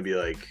because he's gonna be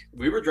like,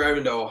 we were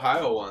driving to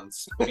Ohio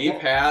once. Me,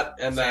 Pat,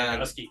 and then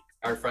Sandusky.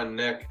 our friend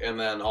Nick, and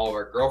then all of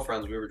our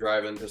girlfriends. We were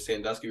driving to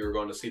Sandusky. We were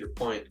going to Cedar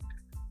Point.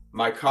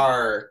 My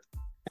car,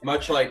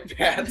 much like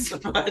Pat's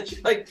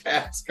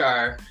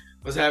car,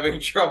 was having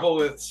trouble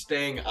with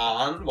staying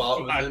on while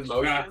it was in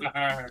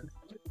motion.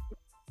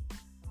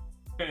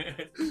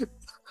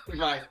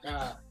 My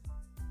God.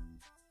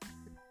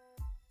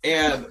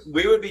 And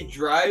we would be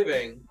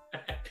driving,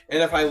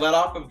 and if I let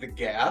off of the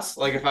gas,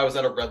 like if I was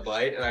at a red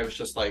light and I was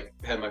just like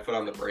had my foot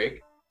on the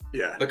brake,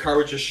 yeah, the car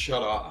would just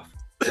shut off.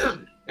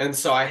 And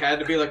so I had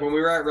to be like, when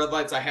we were at red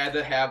lights, I had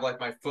to have like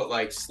my foot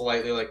like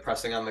slightly like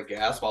pressing on the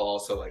gas while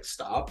also like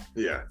stop.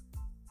 yeah.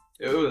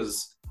 It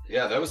was,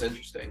 yeah, that was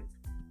interesting.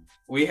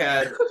 We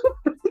had,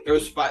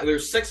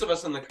 there's 6 of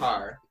us in the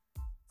car.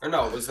 Or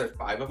no, was there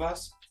 5 of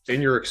us?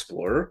 In your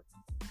Explorer?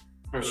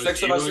 There's It was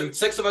 6 of you us. and-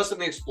 6 of us in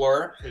the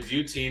Explorer. It was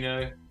you,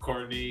 Tina,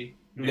 Courtney,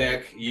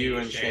 Nick, you,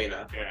 and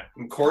Shayna. Shayna. Yeah.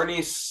 And Courtney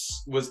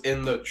was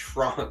in the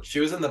trunk. She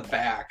was in the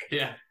back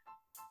Yeah.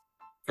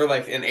 for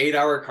like an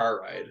 8-hour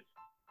car ride.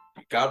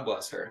 God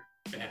bless her.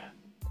 Yeah.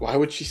 Why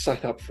would she sign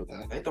up for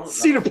that? I don't know.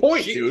 Cedar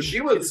Point, dude.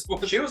 She was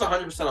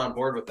 100% on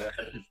board with that.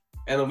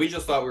 And then we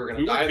just thought we were going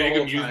We to were die the big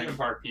whole amusement time.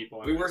 park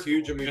people. We were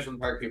huge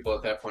amusement park people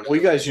at that point. Well,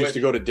 you guys used to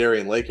go to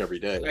Darien Lake every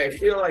day. I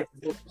feel like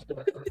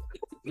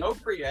no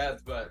free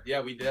ads, but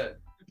yeah, we did.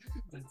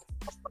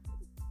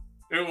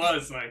 It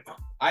was like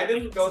I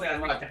didn't go that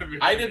much.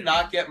 I did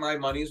not get my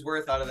money's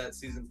worth out of that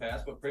season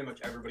pass, but pretty much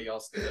everybody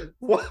else did.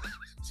 What?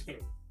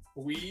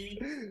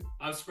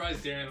 I'm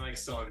surprised Darren like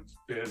saw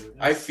business.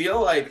 I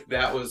feel like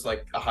that was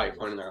like a high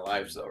point in our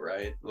lives, though,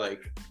 right?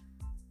 Like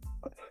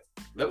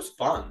that was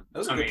fun. That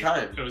was a good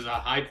time. It was a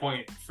high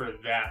point for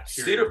that.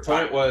 Cedar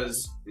Point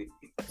was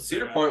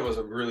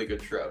a really good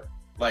trip.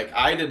 Like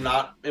I did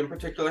not, in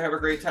particular, have a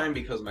great time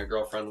because my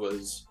girlfriend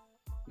was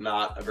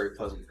not a very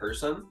pleasant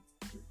person.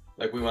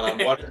 Like we went on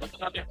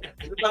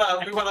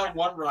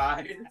one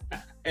ride,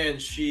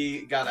 and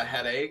she got a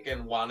headache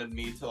and wanted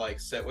me to like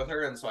sit with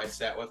her, and so I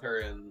sat with her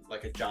in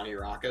like a Johnny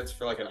Rockets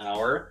for like an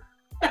hour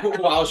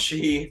while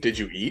she. Did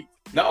you eat?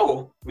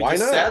 No, we Why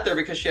just not? sat there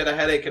because she had a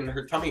headache and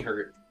her tummy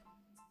hurt.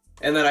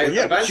 And then But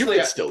you eventually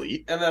could still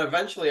eat. And then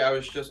eventually I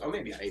was just,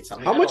 maybe I ate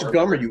something. How much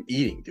gum are you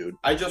eating, dude?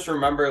 I just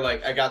remember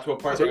like I got to a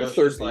point where I was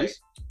just like,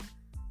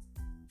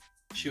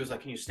 she was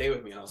like, "Can you stay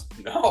with me?" And I was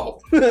like, "No,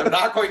 I'm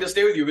not going to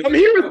stay with you. I'm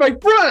here with my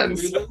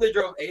friends." We literally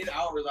drove 8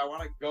 hours. I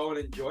want to go and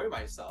enjoy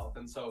myself.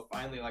 And so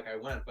finally, like I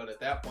went. But at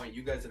that point,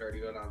 you guys had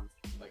already gone on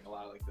like a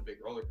lot of like the big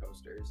roller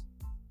coasters.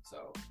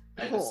 So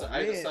I had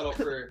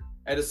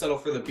to settle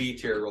for the B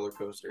tier roller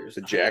coasters.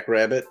 The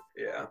Jackrabbit.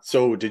 Yeah.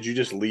 So did you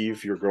just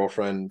leave your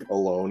girlfriend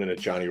alone in a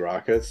Johnny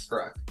Rockets?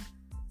 Correct.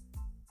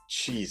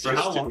 Jesus. For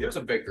how long? It was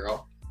a big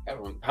girl.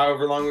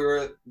 However long we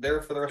were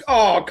there for the rest.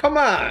 Oh, come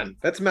on.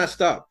 That's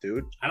messed up,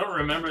 dude. I don't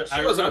remember. She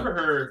I wasn't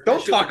remember her.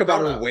 Don't She was talk a about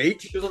her grown-up.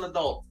 weight. She was an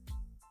adult.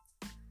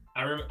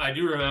 I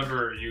do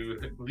remember you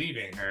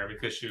leaving her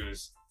because she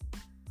was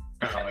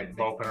kind of like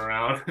moping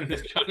around in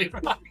this Johnny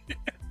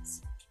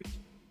Rockets.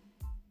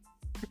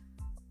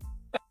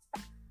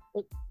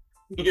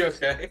 You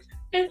okay?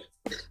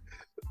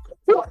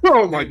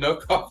 Oh my god. No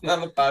coughing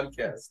on the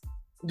podcast.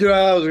 Yeah,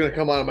 I was gonna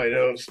come out of my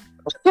nose.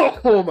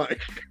 Oh my.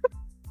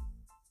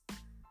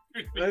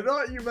 I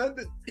thought you meant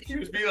it. She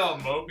was being all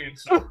mopey and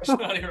stuff.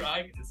 Johnny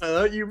Rockets. I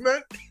thought you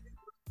meant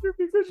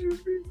because she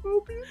was being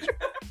mopey.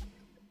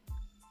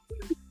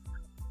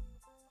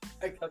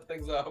 I cut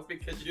things off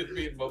because you were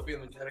being mopey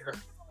in the Jennifer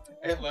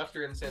and left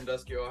her in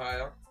Sandusky,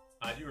 Ohio.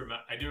 I do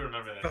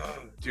remember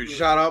that. Dude,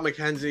 shout out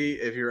Mackenzie.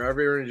 If you're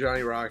ever in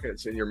Johnny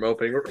Rockets and you're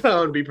moping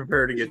around, be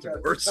prepared to get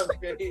divorced.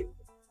 Okay.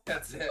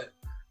 That's it.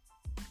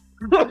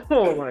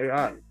 Oh my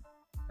god.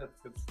 That's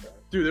good stuff.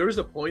 Dude, there was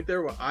a point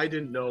there where I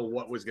didn't know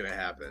what was gonna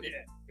happen. Yeah.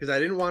 Because I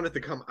didn't want it to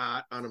come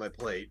out onto my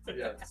plate.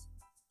 Yes.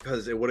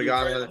 Because it would have You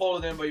tried gotten to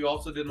hold it in, but you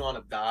also didn't want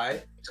to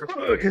die.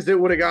 because it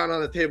would have gotten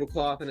on the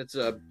tablecloth, and it's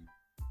a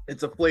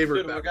flavored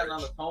Dude, we're beverage. getting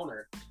on the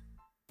toner.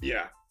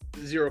 Yeah,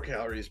 0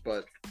 calories,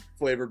 but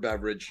flavored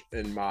beverage,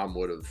 and mom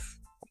would have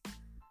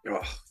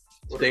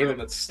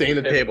stained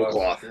the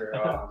tablecloth.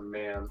 Oh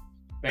man,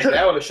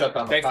 that would have shut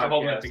down the Thanks for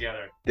holding it podcast.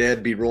 together.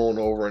 Dad'd be rolling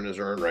over in his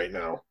urn right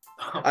now.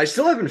 I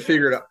still haven't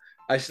figured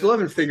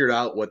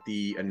out what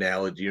the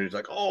analogy is.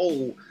 Like,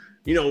 oh,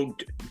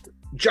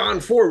 John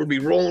Ford would be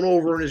rolling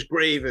over in his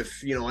grave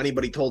if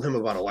anybody told him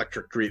about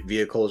electric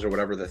vehicles or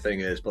whatever the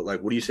thing is. But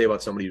like, what do you say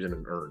about somebody who's in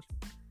an urn?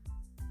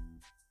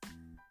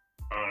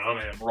 I don't know,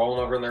 man. Rolling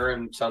over in there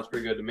and sounds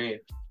pretty good to me.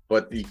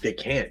 But they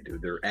can't,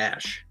 dude. They're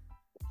ash.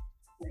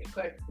 Pretty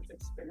quick,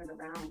 just spin it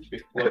around. Be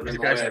floating in The the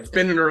guy's wind.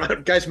 spinning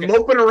around. Guy's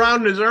moping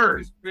around in his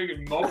urn.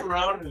 Freaking mope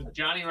around in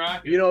Johnny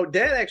Rockets.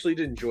 Dad actually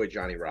did enjoy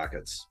Johnny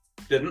Rockets.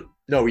 Didn't?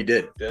 No, he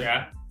did. Did?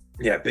 Yeah.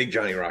 Yeah, big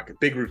Johnny Rocket.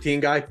 Big routine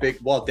guy.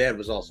 Dad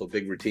was also a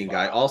big routine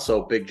guy.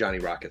 Also big Johnny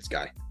Rockets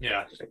guy.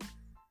 Yeah.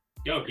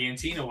 Yo, he and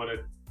Tina would have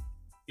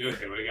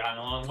gotten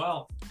along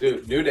well.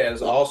 Dude, new dad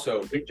is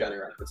also a big Johnny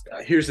Rockets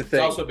guy. Here's the He's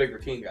thing. also a big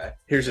routine guy.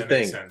 Here's the That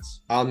makes thing.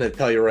 sense. I'm going to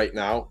tell you right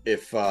now,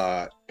 if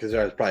because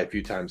there was probably a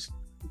few times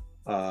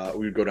we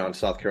would go down to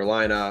South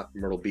Carolina,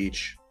 Myrtle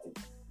Beach,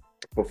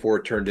 before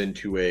it turned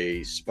into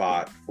a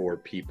spot for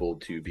people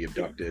to be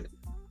abducted.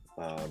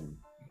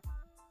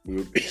 We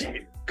would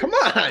be, come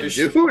on, She's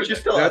dude.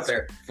 still out That's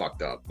there.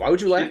 fucked up. Why would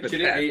you laugh She at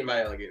didn't that? eat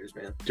my alligators,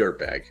 man.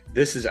 Dirtbag.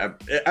 This is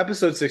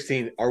episode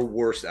 16, our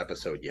worst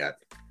episode yet.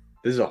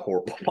 This is a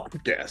horrible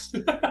podcast.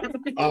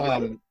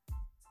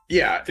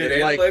 Yeah, Dude,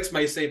 it's like Netflix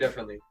might say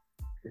differently.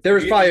 there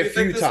was If probably you a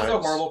think few this times. is a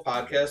horrible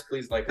podcast,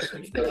 please like and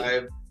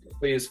subscribe.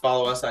 Please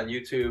follow us on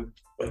YouTube.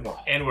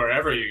 And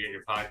wherever you get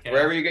your podcast.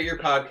 Wherever you get your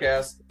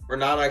podcast. We're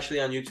not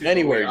actually on YouTube. but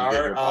Anywhere we you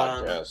get are your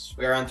on- podcast.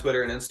 We are on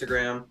Twitter and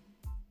Instagram.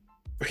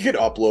 We could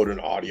upload an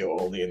audio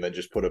only and then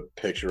just put a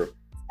picture of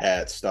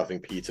Pat stuffing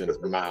pizza in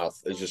his mouth.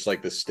 It's just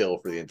like the still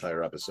for the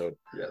entire episode.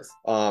 Yes.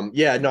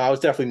 Yeah, no, I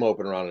was definitely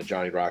moping around at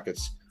Johnny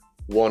Rockets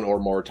one or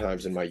more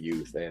times in my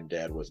youth, and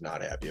Dad was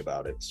not happy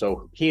about it.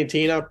 So he and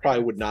Tina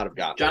probably would not have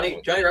gotten Johnny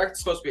Rockets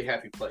is supposed to be a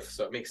happy place,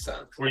 so it makes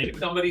sense. Were you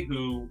somebody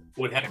who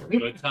would have a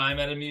good time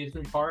at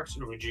amusement parks,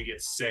 or would you get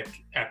sick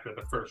after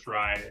the first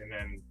ride and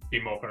then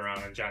be moping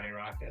around in Johnny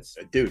Rockets?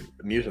 Dude,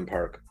 amusement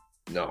park.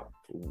 No.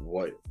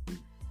 What?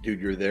 Dude,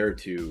 you're there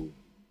to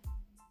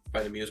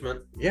Find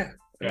amusement. yeah.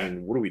 Yeah. I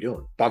mean, what are we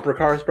doing? Bumper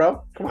cars,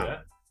 bro? Come on. Yeah.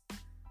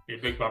 You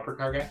a big bumper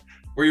car guy?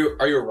 Are you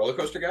a roller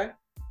coaster guy?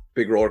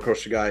 Big roller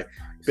coaster guy,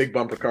 big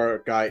bumper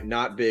car guy,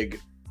 not big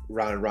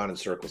round and round in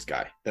circles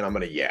guy. Then I'm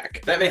gonna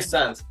yak. That makes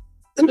sense.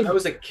 when I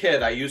was a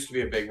kid, I used to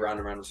be a big round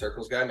and round in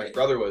circles guy. My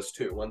brother was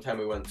too. One time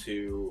we went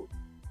to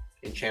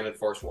Enchanted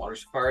Forest Water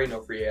Safari,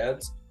 no free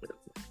ads.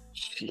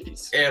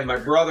 Jeez. And my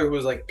brother, who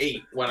was like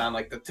 8, went on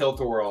like the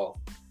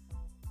tilt-a-whirl,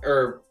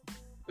 or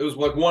it was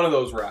like one of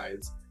those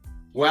rides.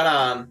 Went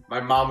on. My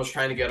mom was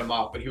trying to get him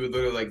off, but he would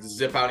literally like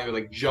zip out. And he would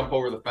like jump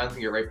over the fence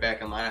and get right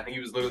back in line. I think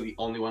he was literally the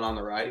only one on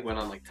the ride. He went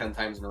on like 10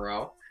 times in a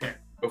row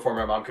before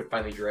my mom could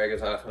finally drag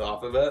his ass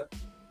off of it.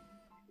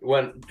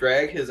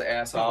 Drag his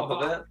ass off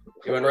of it.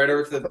 He went right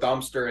over to the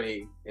dumpster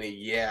and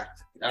he yacked.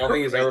 I don't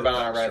think he's ever been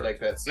on a ride like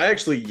this. I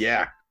actually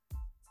yacked.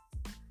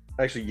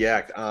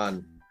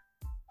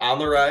 On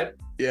the ride.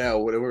 Yeah,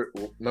 whatever.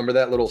 Remember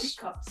that little?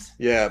 Teacups.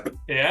 Yeah.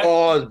 Yeah.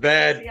 Oh, it was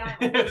bad.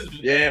 It was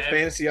Yeah, bad.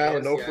 Fantasy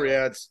Island, no Fantasy free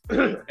ads.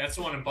 That's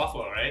the one in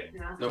Buffalo, right?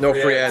 Yeah. No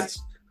free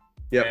ads.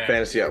 Yep, Yeah.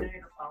 Fantasy Island.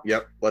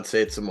 Yep, let's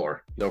say it some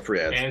more. No free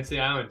ads. Fantasy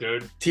Island,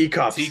 dude.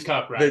 Teacups.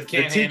 Teacup, right? The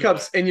Can't handle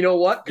teacups, and you know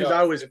what? Because Yo,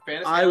 I was if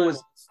Fantasy I Island was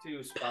wants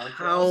to sponsor us,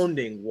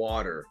 pounding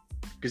water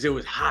because it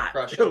was hot.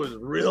 Crush It it. was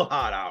real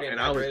hot out, being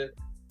and I was hydrated.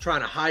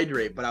 trying to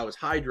hydrate, but I was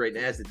hydrating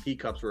as the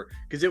teacups were,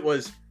 because it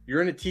was,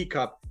 you're in a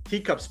teacup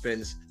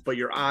spins, but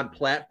you're on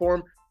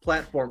platform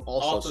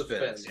also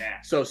spins.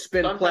 Yeah. So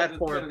spin Sometimes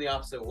platform. it's spinning the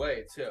opposite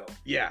way too.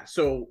 Yeah.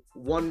 So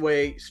one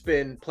way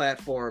spin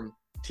platform,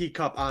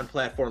 teacup on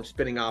platform,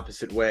 spinning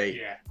opposite way.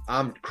 Yeah.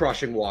 I'm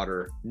crushing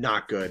water,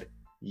 not good.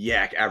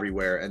 Yak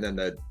everywhere. And then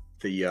the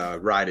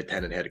ride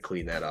attendant had to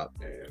clean that up.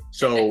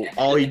 So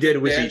all he did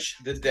was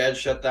Did Dad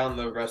shut down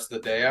the rest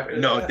of the day after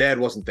no, that? Dad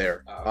wasn't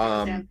there.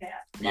 Oh, And Pat.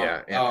 Yeah,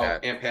 and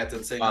Pat. Aunt Pat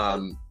didn't say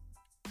No,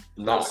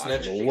 No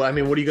snitch. well, I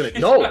mean, what are you gonna?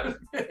 No.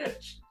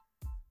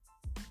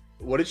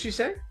 What did she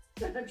say?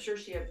 I'm sure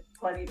she had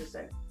plenty to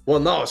say. Well,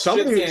 no,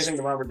 Shouldn't say anything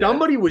to Mom or Dad.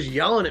 somebody was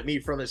yelling at me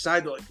from the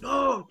side. They're like,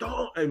 "No,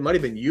 don't!" It might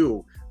have been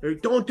you. They're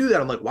like, "Don't do that."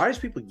 I'm like, "Why is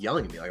people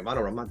yelling at me?" Like,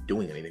 I'm not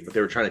doing anything. But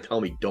they were trying to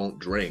tell me, "Don't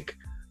drink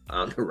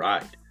on the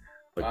ride.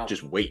 Like, Wow.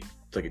 just wait.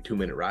 It's like a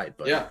 2-minute ride."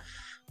 But Yeah.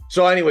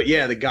 So anyway,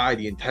 yeah, the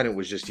attendant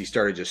was he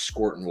started just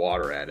squirting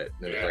water at it.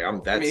 And it was like, I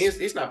that's. mean,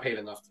 he's not paid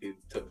enough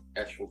to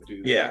actually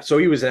do that. Yeah, so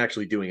he wasn't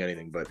actually doing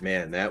anything, but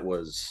man,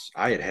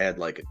 I had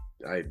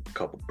a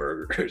couple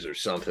burgers or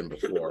something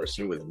before,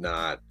 so it was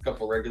not A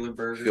couple regular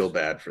burgers. feel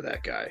bad for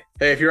that guy.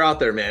 Hey, if you're out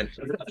there, man,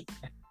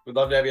 We'd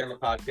love to have you on the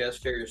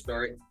podcast. Share your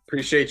story.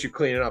 appreciate you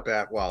cleaning up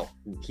after. Well,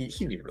 he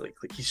didn't really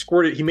clean. He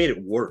squirted. He made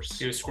it worse.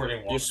 He was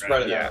squirting water. You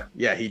spread it Yeah, out.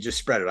 yeah, he just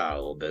spread it out a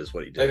little bit. Is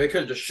what he Like did. they could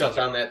have just shut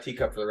down that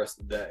teacup for the rest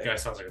of the day. Guy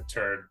sounds like a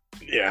turd.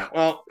 Yeah,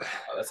 well, Oh,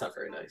 that's not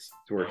very nice.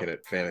 he's working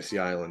at Fantasy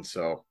Island,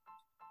 so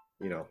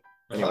He's anyway.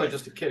 probably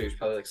just a kid. He was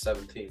probably like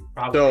 17.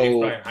 Probably, So- he was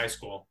probably in high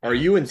school. Are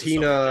you and Just something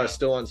Tina like that.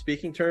 still on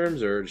speaking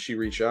terms, or did she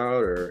reach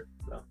out, or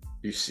No.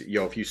 you see,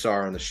 if you saw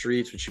her on the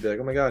streets, would she be like,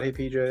 "Oh my God, hey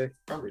PJ"?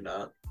 Probably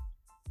not.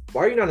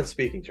 Why are you not on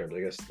speaking terms?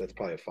 I guess that's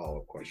probably a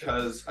follow-up question.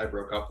 Because I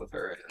broke up with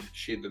her and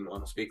she didn't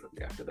want to speak with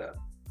me after that.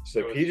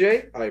 So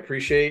PJ, I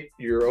appreciate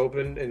your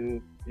openness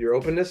and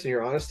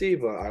your honesty,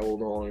 but I will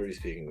no longer be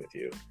speaking with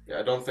you. Yeah,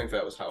 I don't think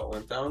that was how it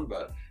went down,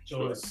 but It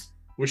was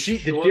Was she?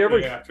 Did shortly she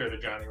ever? after the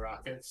Johnny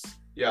Rockets.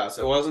 yes,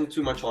 it wasn't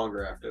too much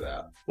longer after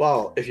that.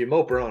 Well, if you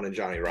mope around in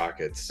Johnny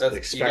Rockets, That's-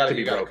 expect to be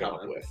you gotta broken come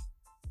up in. with.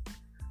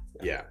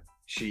 Yeah.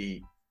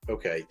 She.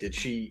 Okay. Did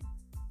she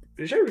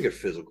ever get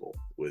physical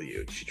with you?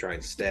 Did she try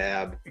and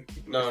stab?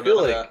 No, I feel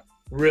none of like- that.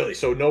 Really?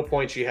 So no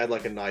point she had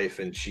like a knife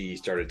and she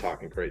started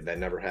talking crazy. That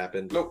never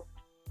happened. Nope.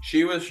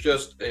 She was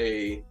just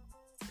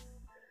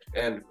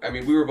and I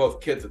mean, we were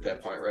both kids at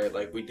that point, right?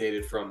 Like we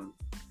dated from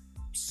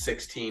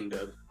 16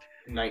 to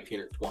 19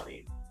 or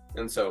 20.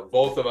 And so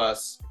both of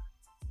us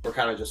were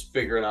kind of just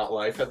figuring out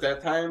life at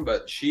that time,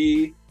 but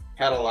she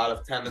had a lot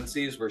of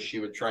tendencies where she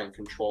would try and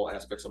control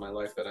aspects of my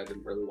life that I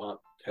didn't really want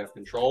to have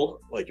controlled.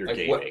 Like you're Like,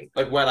 gaming.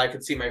 when I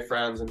could see my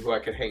friends and who I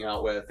could hang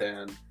out with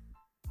and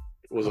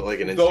Was it like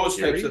an those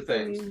insecurity types of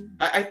things. thing?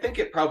 I think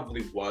it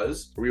probably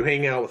was. Were you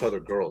hanging out with other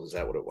girls? Is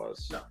that what it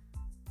was? No.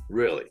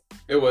 Really?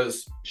 It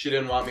was, she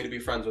didn't want me to be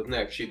friends with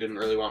Nick. She didn't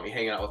really want me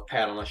hanging out with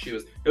Pat unless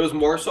it was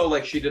more so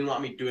like she didn't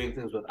want me doing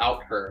things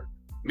without her.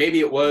 Maybe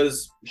it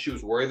was, she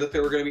was worried that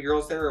there were going to be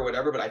girls there or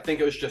whatever, but I think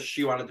it was just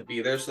she wanted to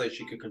be there so that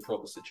she could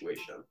control the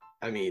situation.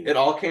 I mean, It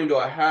all came to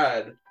a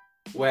head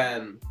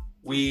when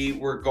we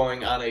were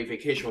going on a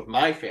vacation with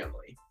my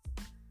family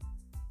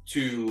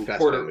to Best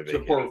Puerto family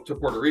vacation. to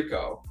Puerto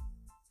Rico,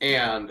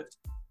 and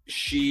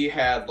she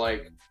got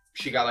like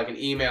an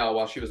email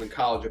while she was in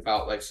college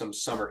about like some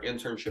summer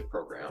internship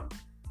program,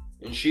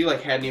 and she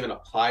like hadn't even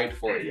applied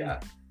for it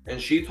yet, and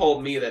she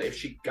told me that if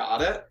she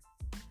got it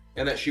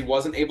and that she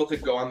wasn't able to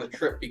go on the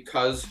trip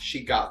because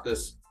she got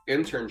this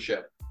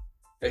internship,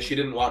 that she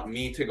didn't want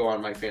me to go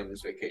on my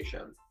family's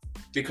vacation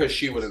because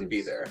she wouldn't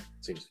be there.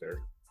 seems fair.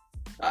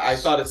 I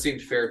thought it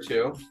seemed fair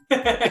too,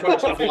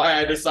 which is why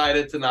I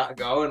decided to not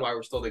go and why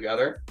we're still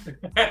together.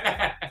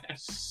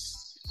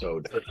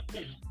 So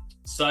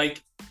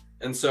Psych.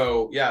 And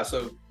so, yeah,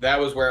 so that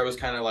was where I was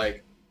kind of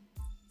like,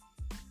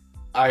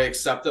 I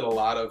accepted a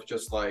lot of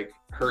just like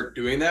her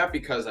doing that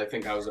because I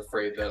think I was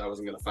afraid that I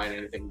wasn't going to find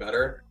anything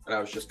better. And I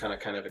was just kind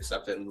of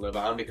accept it and live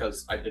on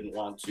because I didn't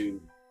want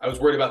to I was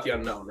worried about the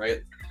unknown,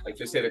 right? Like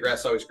they say the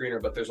grass is always greener,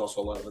 but there's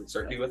also a lot of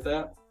uncertainty with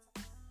that.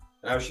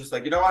 And I was just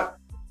like, you know what?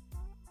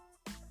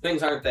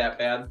 Things aren't that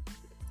bad.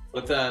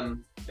 But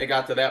then it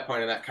got to that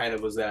point, and that kind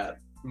of was that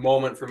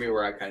moment for me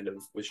where I kind of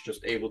was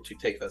just able to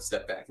take that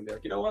step back and be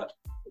like, you know what?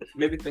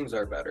 Maybe things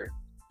are better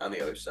on the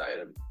other side.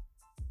 And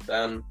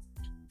then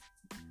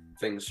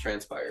things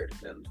transpired,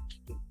 and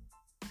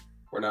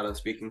we're not on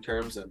speaking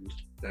terms. And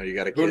Now you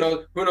got a who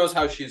kid. knows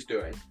how she's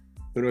doing.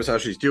 Who knows how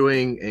she's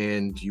doing,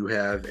 and you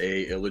have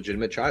a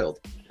illegitimate child.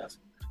 Yes.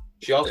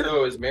 She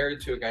also is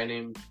married to a guy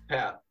named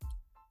Pat.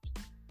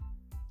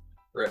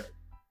 Rip.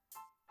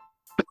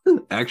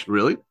 Actually,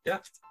 really? Yeah.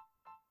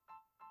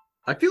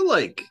 I feel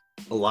like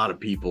a lot of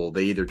people,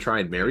 they either try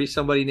and marry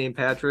somebody named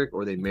Patrick,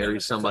 or they marry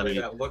somebody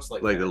that looks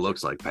like that Patrick.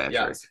 looks like Patrick.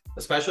 Yes,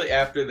 especially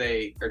after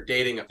they are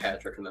dating a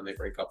Patrick and then they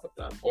break up with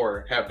them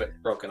or have it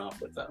broken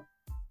off with them.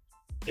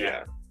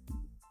 Yeah.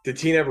 Did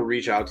Teen ever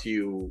reach out to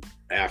you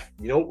after,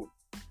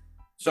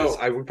 So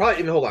I would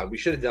probably, hold on, we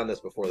should have done this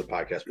before the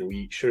podcast, but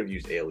we should have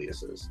used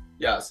aliases.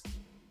 yes.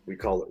 We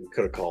could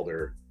have called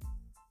her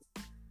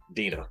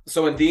Dina.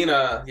 So in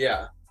Dina,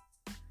 yeah,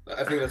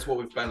 I think that's what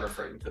we've been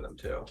referring to them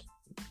to.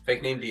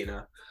 Fake name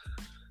Dina.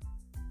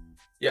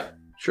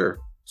 Sure.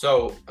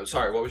 So I'm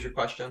sorry, what was your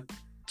question? Did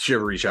she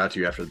ever reach out to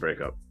you after the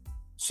breakup?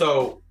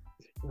 So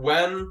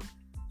when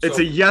It's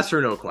a yes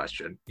or no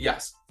question.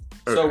 yes.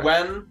 So Okay.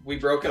 when we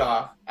broke it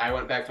off, I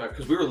went back to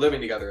because we were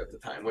living together at the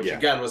time, which Yeah.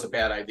 again was a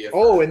bad idea.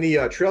 Oh, in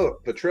the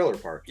trailer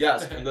park.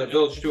 yes, in the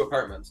Village 2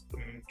 apartments,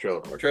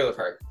 Trailer park. trailer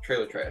park,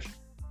 trailer trash.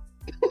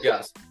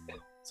 Yes,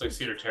 It's like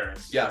Cedar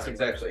Terrace. yes,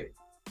 exactly,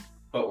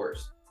 but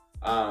worse.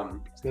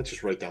 That's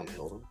just right down the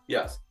hill.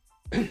 Yes,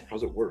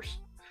 How's it worse?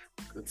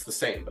 it's the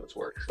same, but it's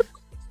worse.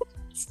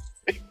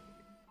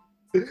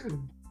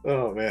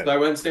 Oh man. So I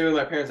went and stayed with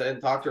my parents. I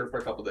didn't talk to her for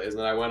a couple days, and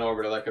then I went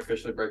over to like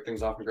officially break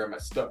things off and grab my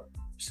stuff.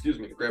 Excuse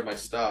me, grab my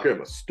stuff.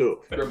 Grandma stuff.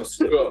 Grab my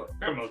stuff.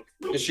 Grandma.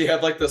 And she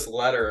had like this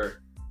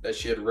letter that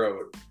she had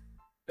wrote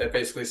that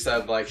basically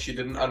said like she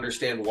didn't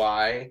understand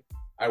why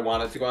I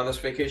wanted to go on this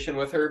vacation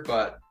with her,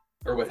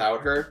 or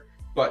without her,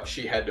 but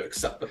she had to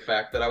accept the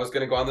fact that I was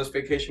going to go on this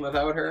vacation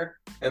without her,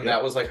 and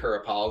that was like her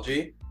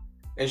apology.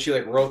 And she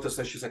like wrote this,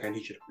 and she's like, I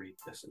need you to read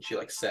this, and she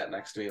like sat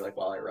next to me like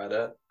while I read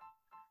it,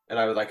 and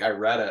I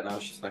read it, and I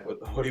was just like,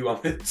 what do you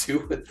want me to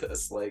do with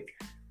this? Like,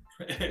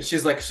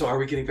 she's like, so are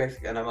we getting back?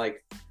 And I'm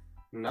like,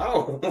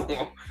 no.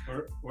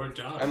 We're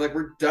done. I'm like,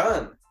 we're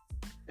done.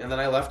 And then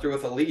I left her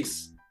with a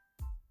lease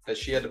that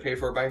she had to pay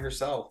for by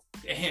herself.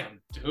 Damn,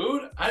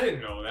 dude, I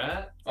didn't know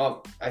that.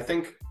 I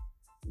think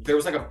there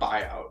was like a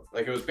buyout.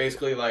 Like it was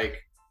basically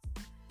like,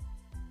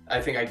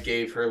 I think I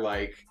gave her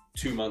like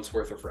 2 months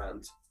worth of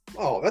rent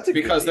Oh, that's a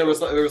good because there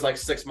deal. was like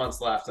 6 months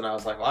left, and I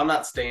was like, well, I'm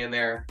not staying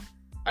there.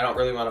 I don't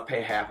really want to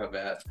pay half of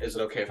it. Is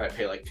it okay if I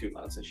pay like 2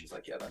 months? And she's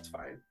like, yeah, that's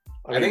fine.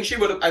 I think she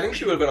would have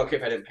been okay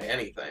if I didn't pay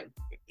anything.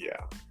 Yeah.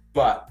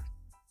 But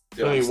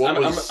dude, I mean,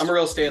 I'm a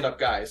real stand-up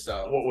guy,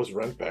 so What was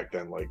rent back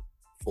then? Like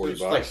it $40?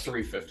 was like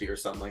 $350 or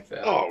something like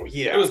that. Oh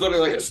yeah. It was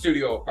literally like a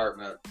studio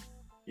apartment.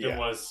 It Yeah.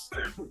 was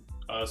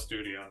a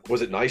studio.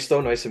 Was it nice though?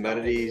 Nice No, it was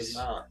amenities.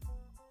 not.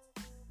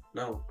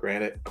 No,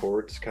 Granite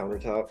quartz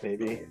countertop,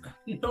 maybe.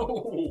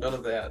 No. none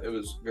of that. It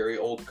was very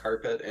old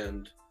carpet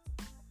and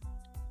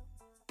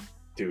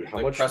Dude, how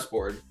like much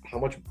pressboard. how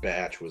much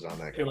batch was on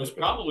that? It was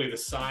carpet? probably the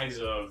size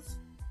of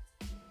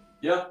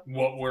Yeah,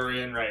 what we're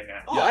in right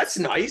now. Oh, that's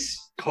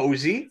nice.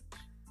 Cozy.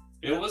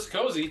 It was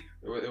cozy.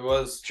 it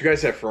was. Did you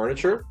guys have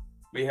furniture?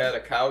 We had a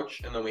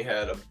couch, and then we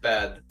had a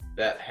bed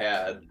that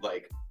had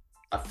like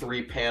a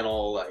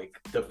 3-panel like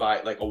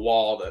divide, like a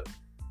wall that,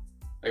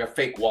 like a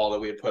fake wall that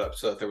we had put up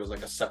so that there was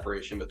like a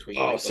separation between.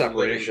 Oh, like, the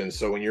separation. living-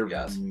 So when you're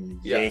Yes.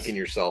 yanking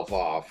yourself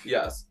off,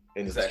 Yes,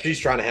 and exactly. she's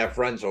trying to have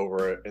friends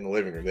over in the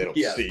living room, they don't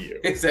Yes. see you.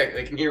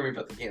 exactly. They can hear me,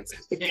 but they can't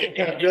see.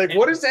 You're like,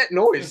 what is that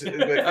noise?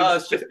 Oh,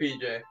 it's just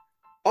PJ.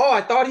 Oh,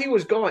 I thought he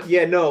was gone.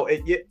 Yeah, no,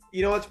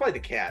 it's probably the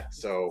cat,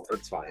 so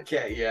it's fine.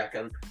 Cat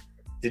yakking.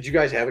 Did you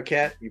guys have a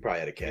cat? You probably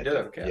had a cat. We did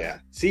have a cat. Yeah.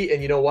 See,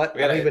 and you know what?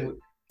 We I had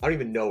don't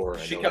even know her. I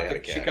She know kept they the had a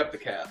cat. she kept the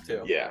cat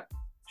too. Yeah.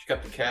 She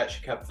kept the cat.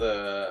 She kept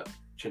the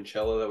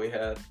chinchilla that we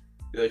had.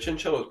 The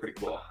chinchilla was pretty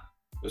cool.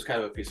 It was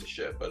kind of a piece of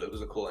shit, but it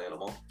was a cool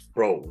animal.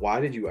 Bro,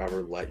 why did you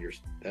ever let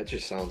that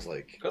just sounds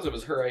like Because it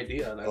was her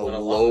idea, and I a went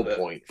along low with it.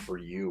 point for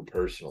you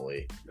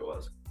personally. It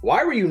was.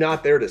 Why were you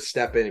not there to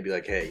step in and be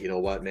like, hey, you know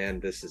what, man,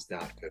 this is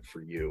not good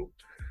for you?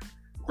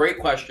 Great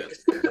question.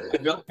 I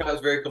feel like I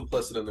was very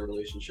complicit in the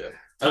relationship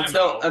Time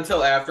out.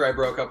 until after I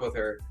broke up with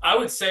her. I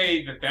would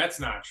say that that's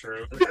not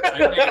true.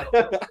 I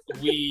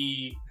think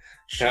we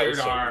That was shared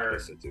so our.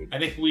 complicit, dude. I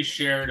think we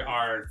shared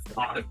our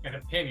thoughts and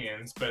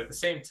opinions, but at the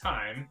same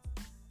time,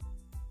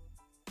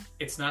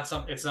 it's not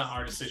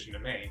our decision to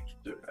make.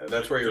 Dude,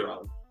 that's where you're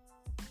wrong.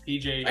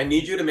 PJ. I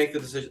need you to make the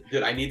decision.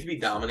 Dude, I need to be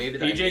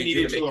dominated. I PJ need you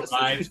needed to make arrive.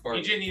 decisions for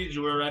me. PJ needed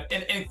to arrive,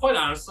 and quite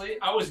honestly,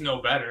 I was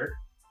no better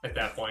at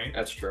that point.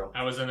 That's true.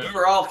 I was in We a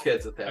were all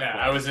kids at that point.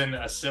 I was in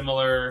a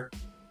similar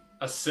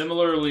a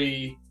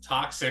similarly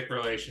toxic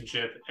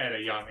relationship at a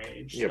young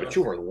age. Yeah, but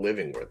you weren't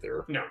living with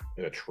her. No.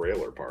 In a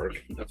trailer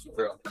park. That's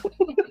real.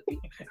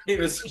 he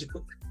was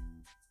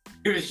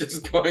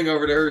just going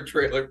over to her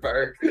trailer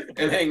park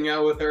and hanging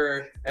out with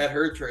her at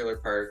her trailer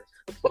park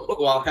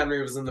while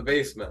Henry was in the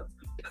basement.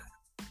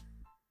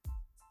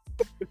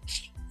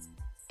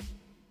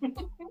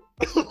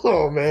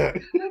 Oh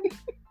man.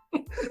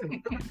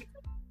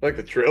 Like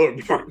the trailer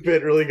park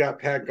bit really got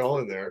Pat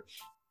going there.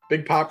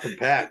 Big pop from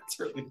Pat. It's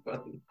really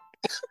funny.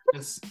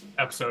 This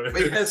episode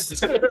Wait,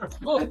 is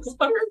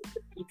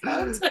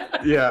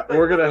Yeah,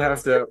 we're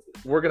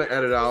gonna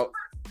edit out.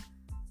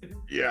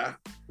 Yeah.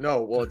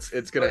 No, well it's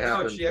gonna But no,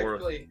 happen she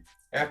actually,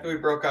 after we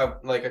broke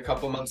up, like a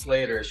couple months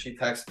later, she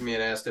texted me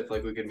and asked if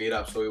like we could meet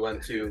up. So we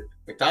went to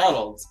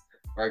McDonald's,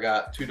 where I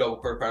got 2 double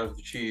quarter pounds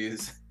with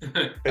cheese.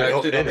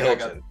 Actually, in no, I got-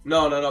 Hilton.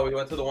 no. We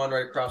went to the one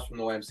right across from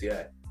the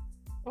YMCA.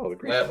 Oh, the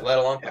great. Let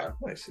a long Yeah, time.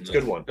 nice. It's a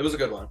good one. It was a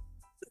good one.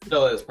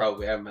 Still is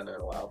probably. I haven't been there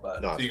in a while,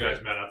 but No, So you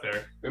guys met up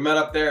there. we met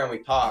up there and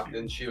we talked,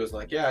 and she was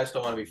like, "Yeah, I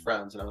still want to be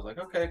friends," and I was like,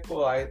 "Okay,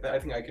 cool. I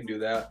think I can do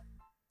that."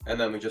 And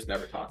then we just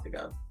never talked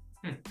again.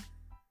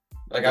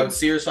 Like I would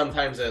see her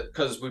sometimes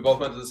because we both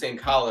went to the same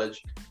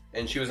college,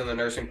 and she was in the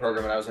nursing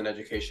program and I was in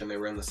education. They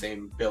were in the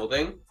same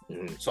building,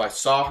 so I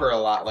saw her a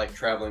lot, like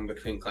traveling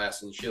between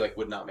classes, and she like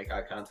would not make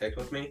eye contact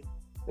with me.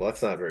 Well,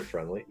 that's not very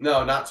friendly.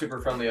 No, not super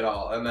friendly at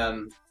all. And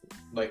then,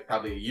 like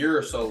probably a year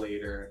or so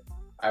later,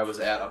 I was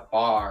at a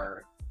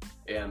bar,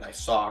 and I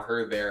saw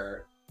her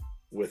there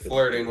With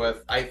flirting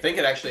with. I think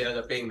it actually ended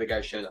up being the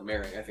guy she ended up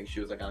marrying. I think she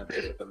was like on a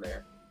date with him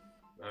there.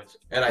 Nice.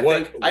 And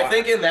What- I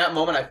think in that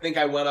moment, I think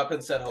I went up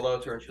and said hello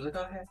to her, and she was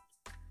like, "Oh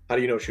hey." How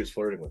do you know she was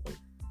flirting with him?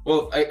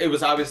 Well, it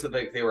was obvious that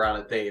they were on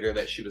a date or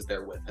that she was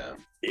there with him,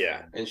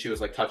 Yeah. and she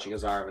was like touching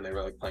his arm, and they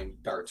were like playing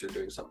darts or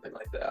doing something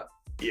like that.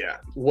 Yeah.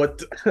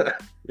 What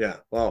yeah.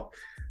 Well,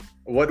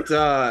 what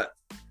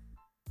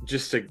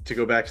just to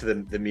go back to the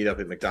meetup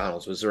at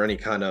McDonald's, was there any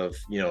kind of,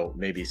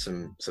 maybe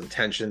some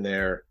tension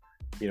there,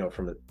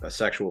 from a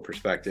sexual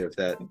perspective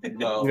that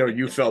No,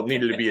 you felt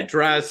needed to be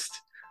addressed?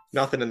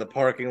 Nothing in the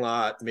parking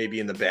lot, maybe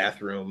in the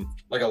bathroom.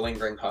 like a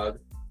lingering hug,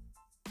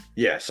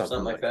 Yeah,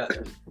 something like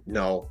that.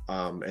 No.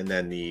 And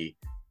then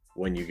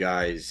when you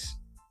guys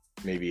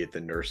maybe at the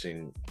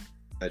nursing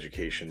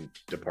education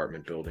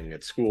department building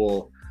at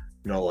school,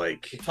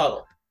 like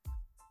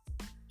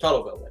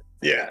Tuttle building.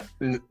 yeah,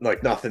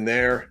 like nothing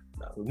there,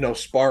 no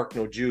spark,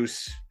 no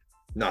juice,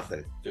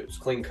 nothing. Dude, it's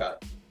clean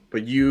cut.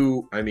 But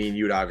you'd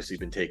obviously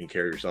been taking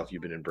care of yourself.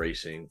 You've been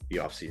embracing the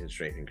off-season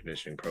strength and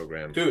conditioning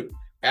program. Dude,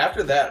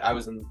 after that, I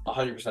was in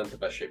 100% the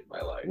best shape of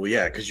my life. Well,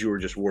 yeah, because you were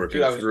just working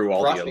Dude, I was through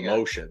all the crushing it.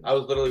 emotions. I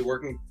was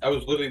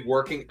literally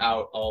working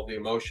out all the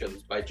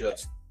emotions by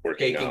just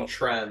Working taking out.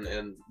 Tren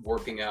and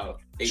working out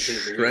 8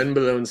 days a week.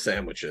 Trenbolone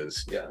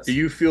sandwiches. Yes. Do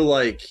you feel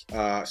like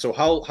so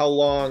how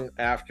long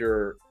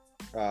after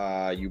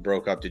you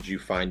broke up did you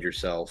find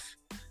yourself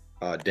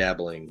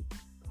dabbling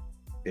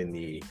in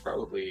the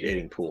Probably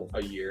dating pool?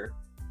 a year.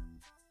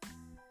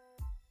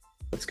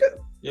 That's good.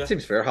 Yeah.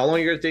 Seems fair. How long are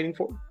you guys dating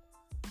for?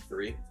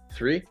 3.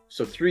 3.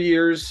 So 3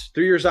 years.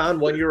 3 years on,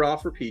 1 year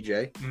off for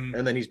PJ, Mm,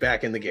 and then he's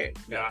back in the game.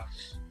 yeah.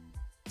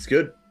 It's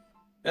good.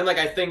 And like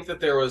I think that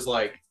there was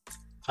like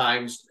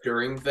times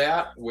during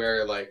that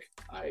where like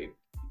I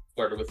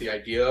flirted with the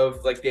idea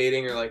of like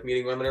dating or like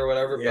meeting women or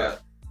whatever, Yeah.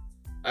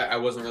 but I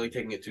wasn't really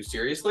taking it too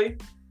seriously.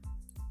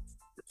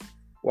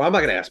 Well, I'm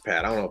not gonna ask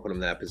Pat. I don't want to put him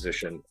in that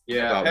position.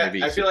 Yeah, About Pat,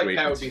 maybe I feel like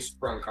Pat would situations. be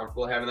super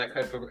uncomfortable having that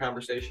type of a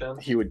conversation.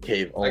 He would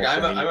cave Like almost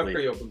I'm a immediately.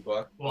 pretty open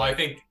book. Well, I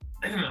think,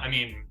 I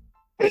mean,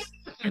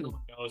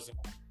 knows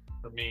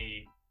for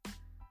me,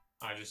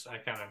 I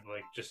kind of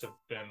like just have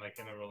been like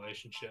in a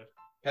relationship.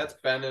 Pat's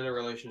been in a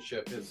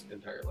relationship his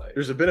entire life.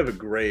 There's a bit of a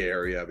gray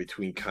area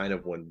between kind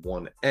of when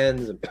one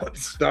ends and one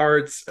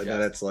starts, and then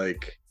Yes. it's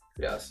like,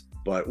 Yes.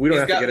 but we don't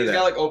have to get he's into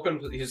got that. like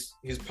open. He's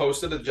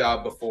posted a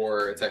job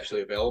before it's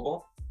actually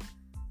available.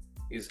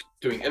 He's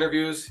doing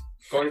interviews,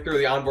 going through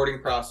the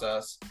onboarding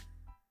process.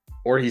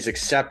 Or he's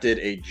accepted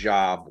a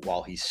job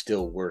while he's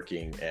still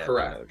working at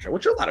Correct. another job,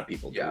 which a lot of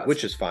people do, Yes.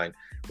 which is fine.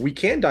 We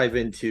can dive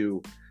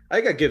into, I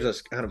think that gives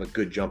us kind of a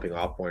good jumping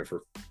off point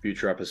for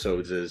future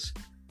episodes, is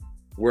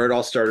where it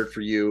all started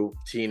for you,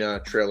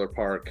 Tina, trailer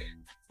park,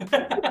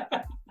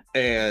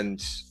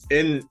 and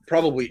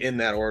probably in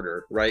that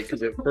order, right?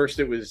 Because at first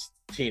it was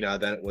Tina,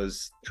 then it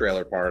was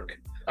trailer park.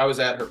 I was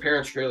at her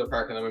parents' trailer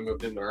park, and then we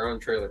moved into our own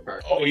trailer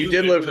park. Oh, you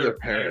did live with her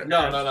parents.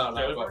 No.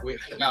 But we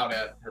hung out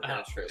at her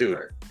parents' trailer Dude,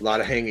 park. a lot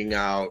of hanging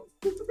out.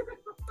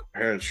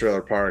 Parents'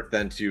 trailer park,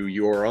 then to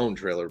your own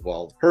trailer,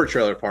 well, her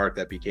trailer park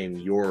that became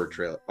your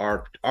trailer,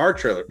 our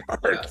trailer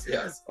park.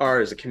 Yes.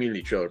 Ours, a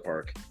community trailer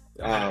park.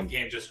 It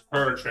became just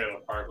her trailer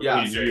park. with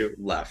Yeah, PJ. You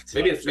left.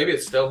 Maybe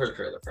it's still her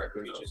trailer park.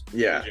 Who He knows? just-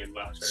 Yeah. PJ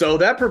left. So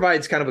that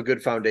provides kind of a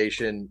good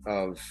foundation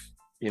of,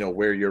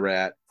 where you're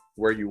at,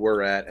 where you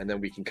were at, and then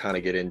we can kind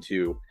of get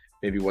into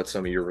maybe what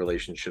some of your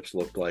relationships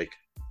looked like,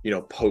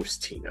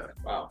 post Tina.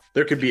 Wow.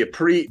 There could be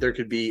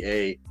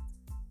a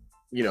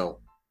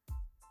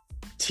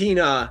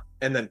Tina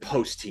and then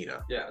post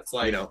Tina. Yeah, it's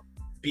like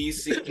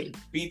BC,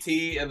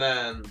 BT, and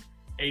then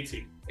AT.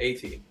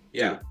 AT.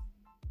 Yeah.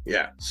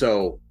 Yeah.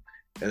 So,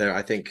 and then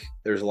I think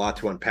there's a lot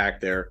to unpack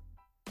there.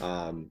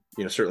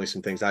 Certainly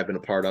some things I've been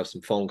a part of,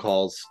 some phone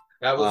calls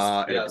That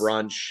was at a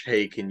brunch.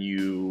 Hey, can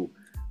you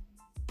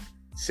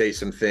say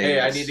some things? Hey,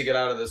 I need to get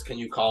out of this. Can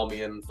you call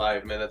me in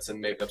 5 minutes and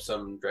make up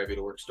some drive you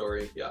to work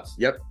story? Yes.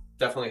 Yep.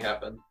 Definitely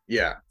happened.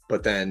 Yeah.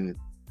 But then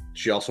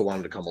she also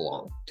wanted to come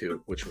along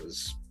too, which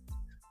was,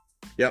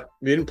 yep.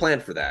 We didn't plan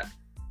for that.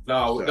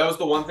 No, So- that was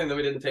the one thing that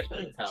we didn't take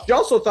into account. She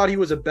also thought he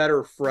was a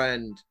better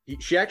friend.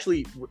 She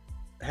actually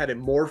had a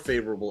more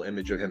favorable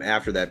image of him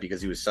after that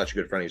because he was such a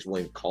good friend. He was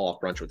willing to call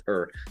off brunch with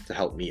her to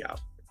help me out.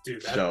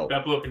 Dude, So-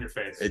 that blew up in your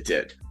face. It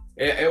did.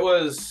 It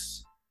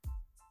was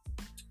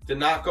did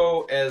not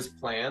go as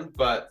planned,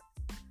 but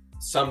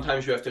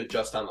sometimes you have to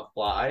adjust on the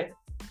fly,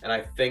 and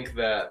I think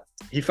that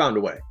He found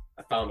a way.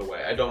 I found a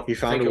way. I don't He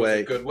found think a it was way.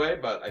 a good way,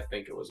 but I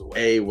think it was a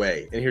way. A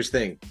way. And here's the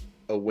thing.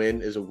 A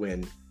win is a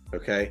win.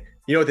 Okay.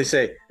 You know what they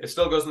say? It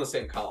still goes in the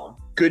same column.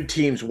 Good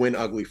teams win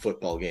ugly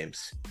football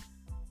games.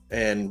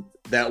 And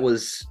that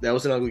was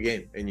an ugly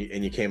game. And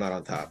you came out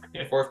on top.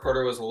 The fourth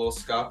quarter was a little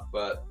scuffed,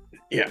 but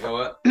Yeah. you know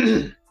what?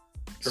 Triple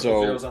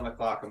So zeros on the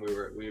clock, and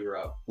we were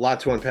up. a lot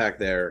to unpack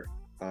there.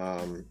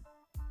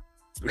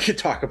 We could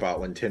talk about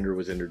when Tinder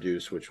was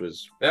introduced, which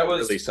was That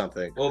was really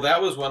something. Well, that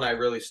was when I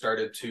really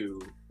started to.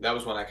 That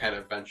was when I kind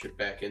of ventured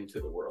back into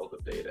the world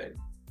of dating.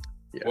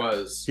 Yeah.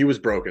 Was He was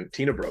broken.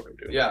 Tina broke him,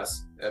 dude.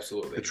 yes,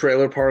 absolutely. The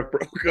trailer park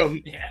broke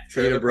him. Yeah.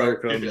 Tina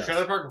broke Dude, him. the yes.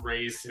 trailer park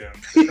raised him.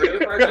 Trailer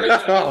park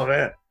raised him. Oh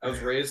man, I was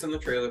raised in the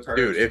trailer park.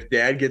 dude! If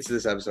Dad gets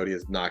this episode, he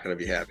is not going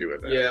to be happy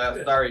with it.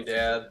 Yeah, sorry,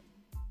 Dad.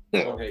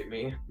 Don't hate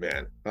me.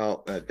 Man.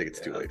 Well, I think it's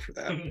too Yeah. late for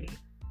that.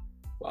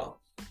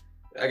 Well,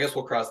 I guess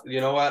we'll cross.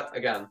 You know what?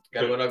 Again,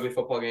 got to win ugly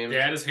football games.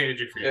 Dad has hated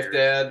you for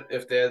years.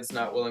 If Dad's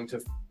not willing to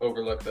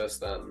overlook this,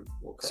 then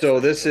we'll cross. So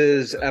that this bridge.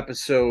 is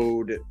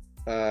episode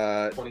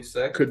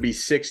 26. could be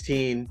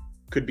 16,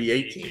 could be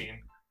 18.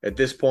 At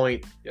this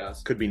point,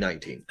 Yes. could be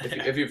 19.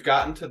 If you've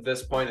gotten to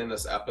this point in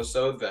this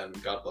episode, then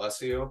God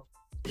bless you.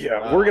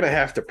 Yeah, we're gonna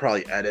have to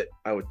probably edit,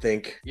 I would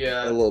think,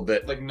 Yeah. a little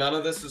bit. Like none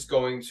of this is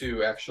going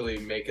to actually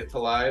make it to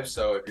live.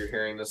 So if you're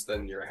hearing this,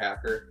 then you're a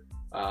hacker.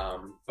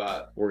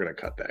 But We're gonna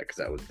cut that because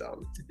that was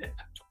dumb. you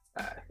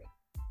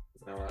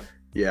know what?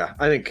 Yeah,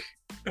 I think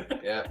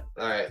Yeah.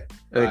 All right.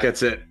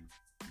 that's it.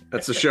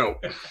 That's the show.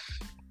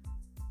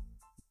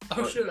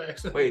 Oh shit! I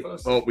actually Wait.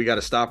 Oh, we got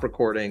to stop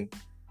recording.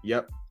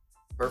 Yep,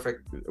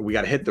 Perfect. we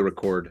got to hit the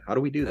record. How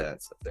do we do that?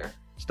 That's up there.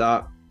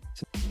 Stop.